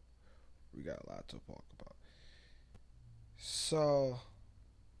about. We got a lot to talk about. So,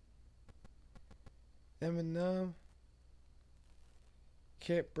 Eminem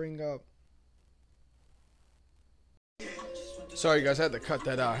can't bring up. Sorry, guys. I had to cut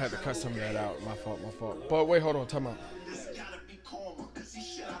that out. I had to cut some of that out. My fault. My fault. But wait, hold on. Time out.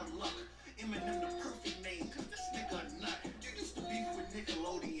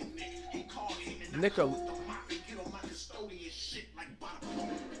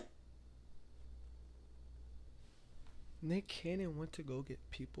 Nick Cannon went to go get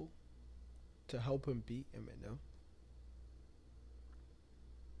people to help him beat Eminem.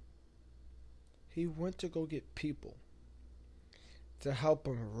 He went to go get people to help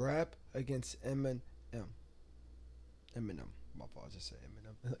him rap against Eminem. My fault. I just said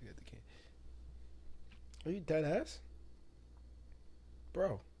Eminem. Look at the can. Are you dead ass?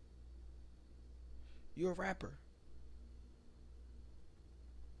 Bro. You're a rapper.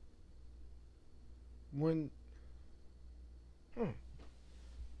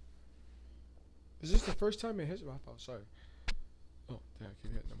 Is this the first time in history? My fault. Sorry. Oh, damn, I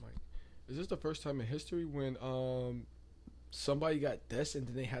keep hitting the mic. Is this the first time in history when somebody got dissed and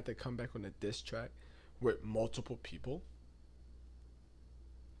then they had to come back on a diss track with multiple people?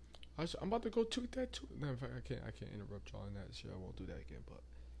 I'm about to go tweet that too. No, in fact, I can't interrupt y'all in that shit. I won't do that again. But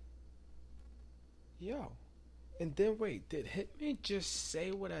yo, and then wait, did Hitman just say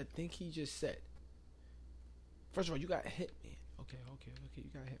what I think he just said? First of all, you got Hitman. Okay,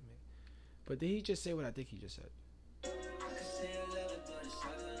 you got Hitman. But did he just say what I think he just said?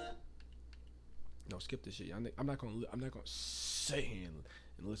 No, skip this shit. I'm not gonna sit here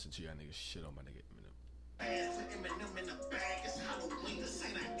and listen to y'all niggas shit on my nigga Eminem. Eminem in the bag, it's Halloween. This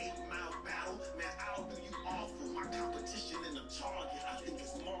ain't an 8-mile battle. Man, I'll do you off for my competition in the target. I think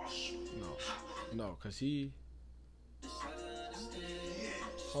it's Marshall. No, cause he.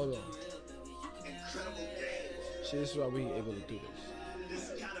 Hold on. Incredible game. See, this is why we able to do this. This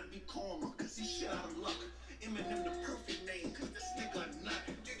gotta be karma, cause he shit out of luck. Eminem the perfect name, cause this nigga a nut.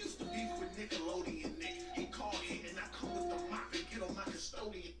 You used to beef with Nickelodeon, Nick. He called here and I come with the mop and get on my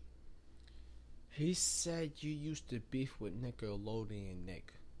custodian. He said you used to beef with Nickelodeon,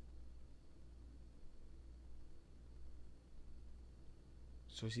 Nick.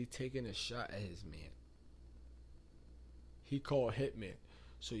 So is he taking a shot at his man? He called Hitman.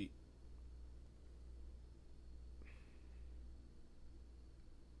 So he...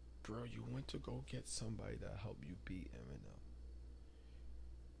 Bro, you went to go get somebody that helped you beat Eminem.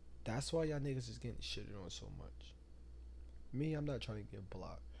 That's why y'all niggas is getting shitted on so much. Me, I'm not trying to get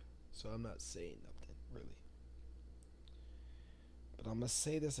blocked. So I'm not saying nothing, really. But I'm going to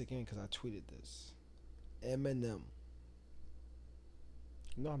say this again because I tweeted this. Eminem.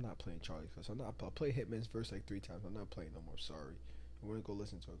 No, I'm not playing Charlie because I played Hitman's verse like 3 times. I'm not playing no more. Sorry. You want to go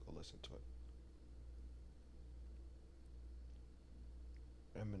listen to it? Go listen to it.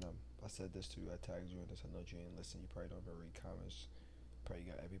 Eminem. I said this to you. I tagged you in this. I know you ain't listen. You probably don't even read comments. Probably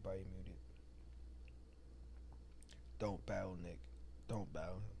got everybody muted. Don't battle Nick. Don't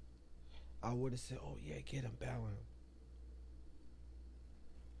battle him. I would have said, oh yeah, get him, battle him.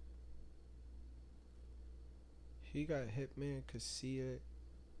 He got Hitman, Cassia,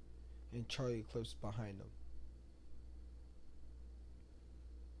 and Charlie Clips behind him.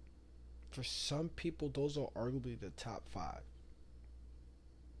 For some people, those are arguably the top 5.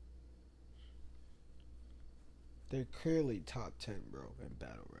 They're clearly top 10, bro, in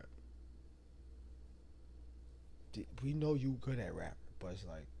battle rap. We know you good at rap, but it's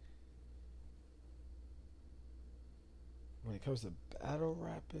like when it comes to battle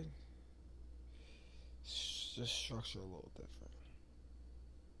rapping, it's just structure a little different.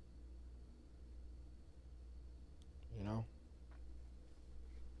 You know?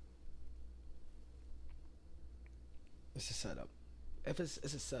 It's a setup. If it's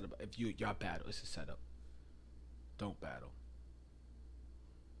a setup. If y'all battle, it's a setup. Don't battle.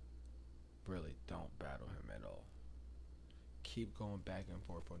 Really, don't battle him at all. Keep going back and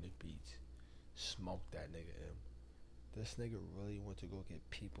forth on the beats. Smoke that nigga in. This nigga really went to go get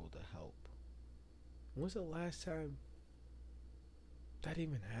people to help. When's the last time that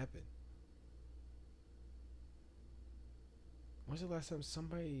even happened? When's the last time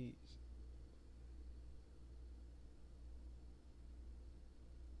somebody...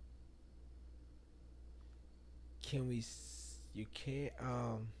 You can't,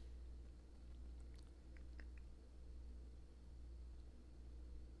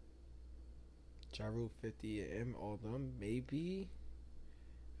 Ja Rule, 50 M, all them, maybe.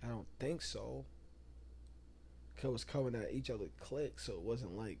 I don't think so. Cause it was coming at each other clicks, so it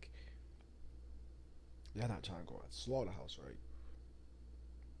wasn't like y'all not trying to go out Slaughterhouse, right?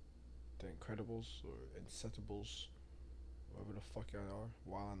 The Incredibles or Insetables, whatever the fuck y'all are,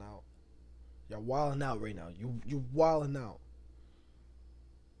 wilding out. Y'all wilding out right now. You wilding out.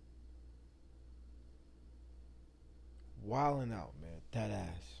 Wilding out, man. That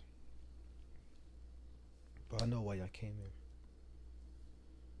ass. But I know why y'all came in.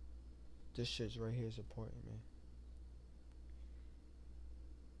 This shit's right here is important, man.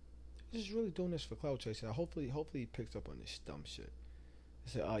 Just really doing this for clout chasing. Hopefully he picks up on this dumb shit.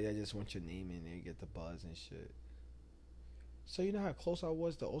 They say, oh yeah, I just want your name in there, get the buzz and shit. So you know how close I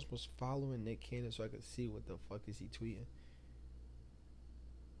was to almost following Nick Cannon so I could see what the fuck is he tweeting.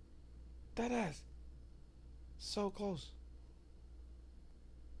 That ass. So close.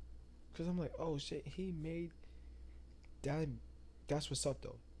 Cause I'm like, oh shit, he made that. That's what's up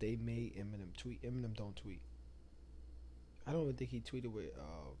though. They made Eminem tweet. Eminem don't tweet. I don't even think he tweeted with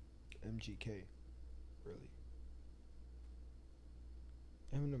MGK. Really.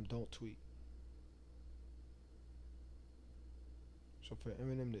 Eminem don't tweet. So for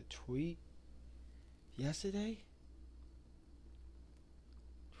Eminem to tweet yesterday,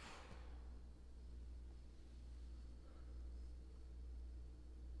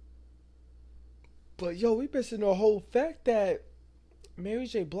 but yo, we missing the whole fact that Mary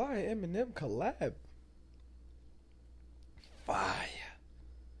J. Blige and Eminem collab. Fire.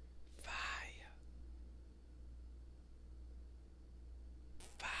 Fire.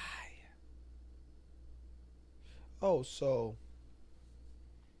 Fire. Oh, so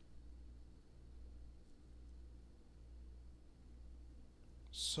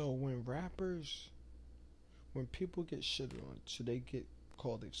when people get shit on, should they get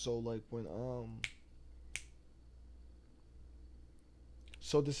called it? So like when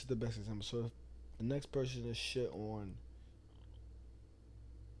so this is the best example. So if the next person is shit on,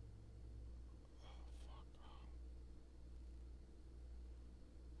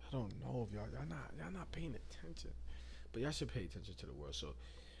 I don't know if y'all not paying attention, but y'all should pay attention to the world. So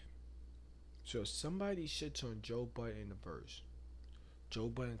if somebody shits on Joe Budden in the verse, Joe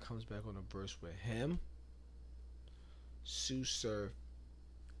Budden comes back on the verse with him, Sue Surf,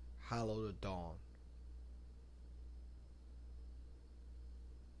 Hollow the Dawn.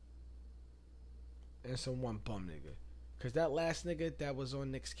 And some one bum nigga. Cause that last nigga that was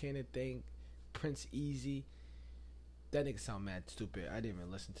on Nick's Cannon thing, Prince Easy, that nigga sound mad stupid. I didn't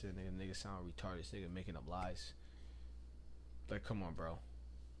even listen to the nigga. Nigga sound retarded. This nigga making up lies. Like, come on, bro.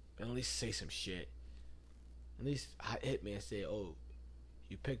 At least say some shit. At least Hitman say, oh,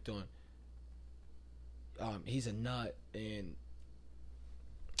 you picked on he's a nut, and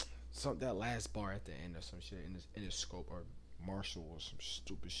some that last bar at the end or some shit in his scope, or Marshall or some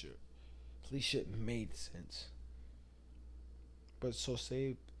stupid shit. At least shit made sense. But so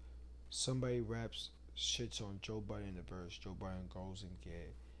say somebody raps shits on Joe Budden in the verse, Joe Budden goes and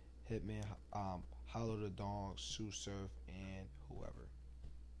get Hitman, Hollow the Dawn, Sue Surf, and whoever.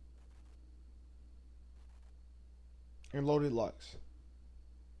 And Loaded Lux.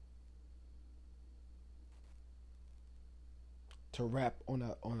 To rap on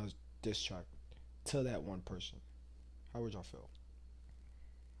a diss track to that one person. How would y'all feel?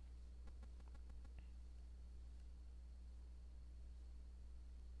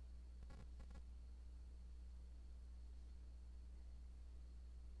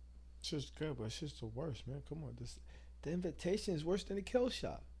 It's just good, but it's just the worst, man. Come on, the invitation is worse than the kill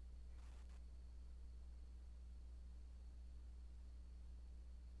shot.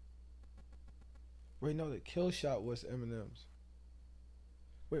 Wait, no, the kill shot was Eminem's.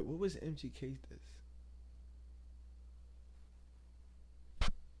 Wait, what was MGK's this?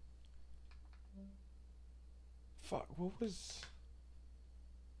 Fuck, what was...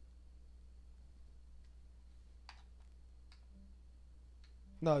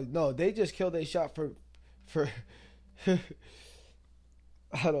 No, they just killed a shot for I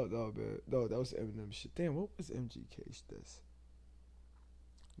don't know, man. No, that was Eminem shit. Damn, what was MGK's this?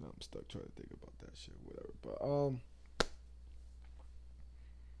 No, I'm stuck trying to think about that shit, whatever. But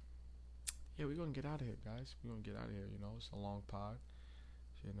yeah, we're gonna get out of here, guys. We're gonna get out of here, you know. It's a long pod.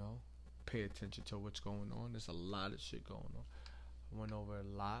 You know. Pay attention to what's going on. There's a lot of shit going on. I went over a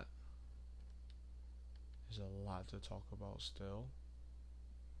lot. There's a lot to talk about still.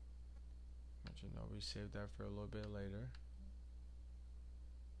 But you know, we saved that for a little bit later.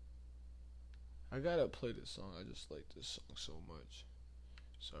 I gotta play this song. I just like this song so much.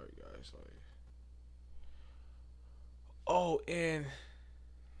 Sorry, guys. Like, oh, and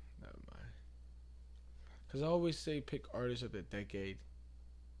never mind. Cause I always say pick artists of the decade.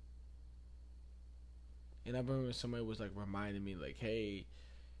 And I remember somebody was like reminding me, like, "Hey,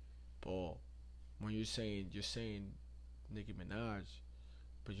 Paul, when you're saying Nicki Minaj,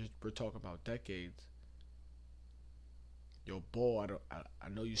 but we're talking about decades. Yo, boy, I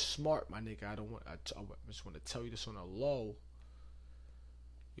know you smart, my nigga. I just want to tell you this on a low.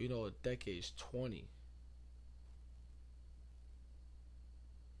 You know, a decade's 20.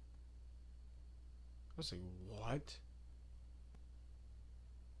 I was like, what?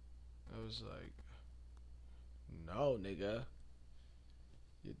 I was like, no, nigga,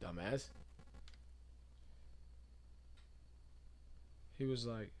 you dumbass. He was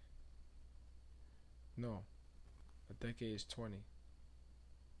like, no, a decade is 20.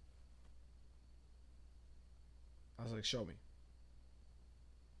 I was like, show me.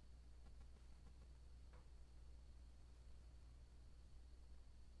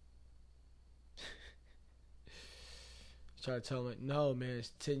 Try to tell him, no, man,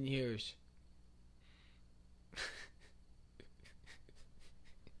 it's 10 years.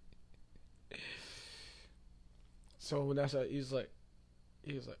 So when that's he was like,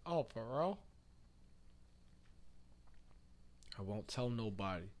 oh, for real? I won't tell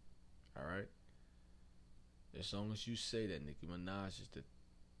nobody. All right. As long as you say that Nicki Minaj is the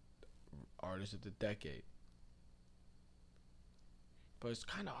artist of the decade. But it's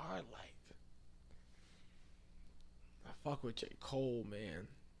kind of hard. Like, I fuck with J. Cole, man.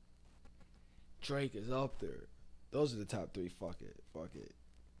 Drake is up there. Those are the top three. Fuck it.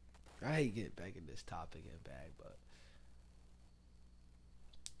 I hate getting back in this topic and bag, but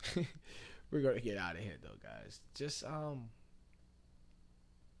we're gonna get out of here though, guys. Just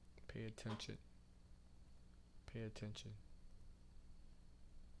pay attention. Pay attention.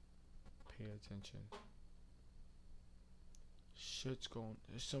 Pay attention. Shit's going.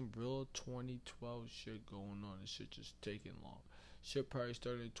 There's some real 2012 shit going on. This shit just taking long. Shit probably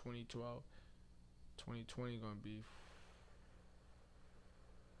started in 2012. 2020 gonna be.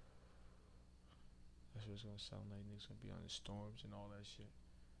 That's what it's gonna sound like. Niggas gonna be on the storms and all that shit.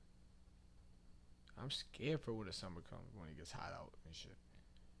 I'm scared for when the summer comes, when it gets hot out and shit.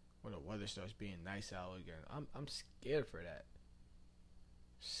 When the weather starts being nice out again. I'm scared for that.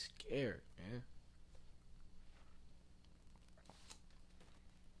 Scared, man.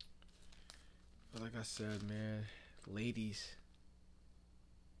 But like I said, man, ladies,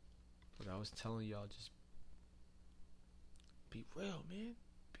 what I was telling y'all, just be real, man.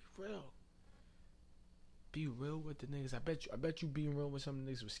 Be real. Be real with the niggas. I bet you being real with some of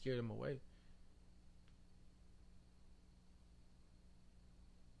the niggas would scare them away.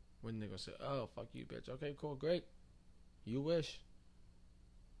 When they gonna say, oh, fuck you, bitch. Okay, cool, great. You wish.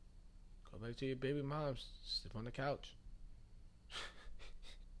 Go back to your baby moms. Sleep on the couch.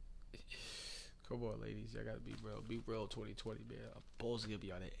 Come on, ladies. Y'all gotta be real. Be real 2020, man. I'm supposed to give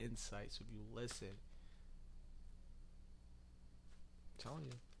y'all the insights if you listen. I'm telling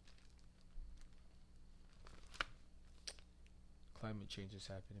you. Climate change is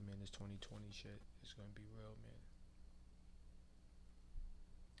happening, man. This 2020 shit is gonna be real, man.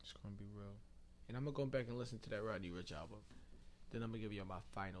 It's gonna be real. And I'm gonna go back and listen to that Rodney Ricch album. Then I'm gonna give you my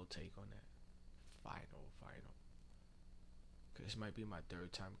final take on that. Final. Cause this might be my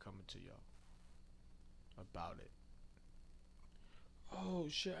third time coming to y'all about it. Oh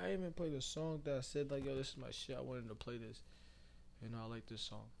shit, I even played a song that I said like, yo, this is my shit. I wanted to play this. You know, I like this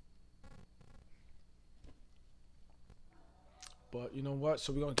song. But you know what?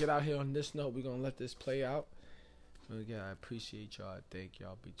 So we're gonna get out here on this note. We're gonna let this play out. So again, I appreciate y'all. Thank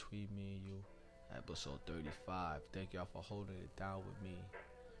y'all between me and you. Episode 35. Thank y'all for holding it down with me.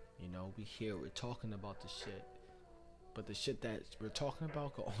 You know, we're talking about the shit. But the shit that we're talking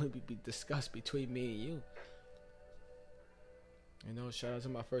about can only be discussed between me and you. You know, shout out to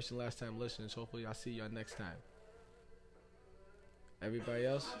my first and last time listeners. Hopefully I'll see y'all next time. Everybody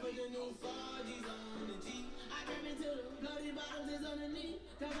else?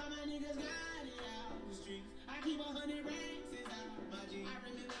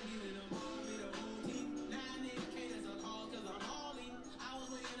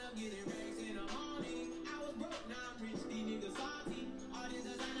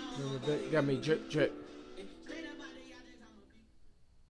 You got me drip.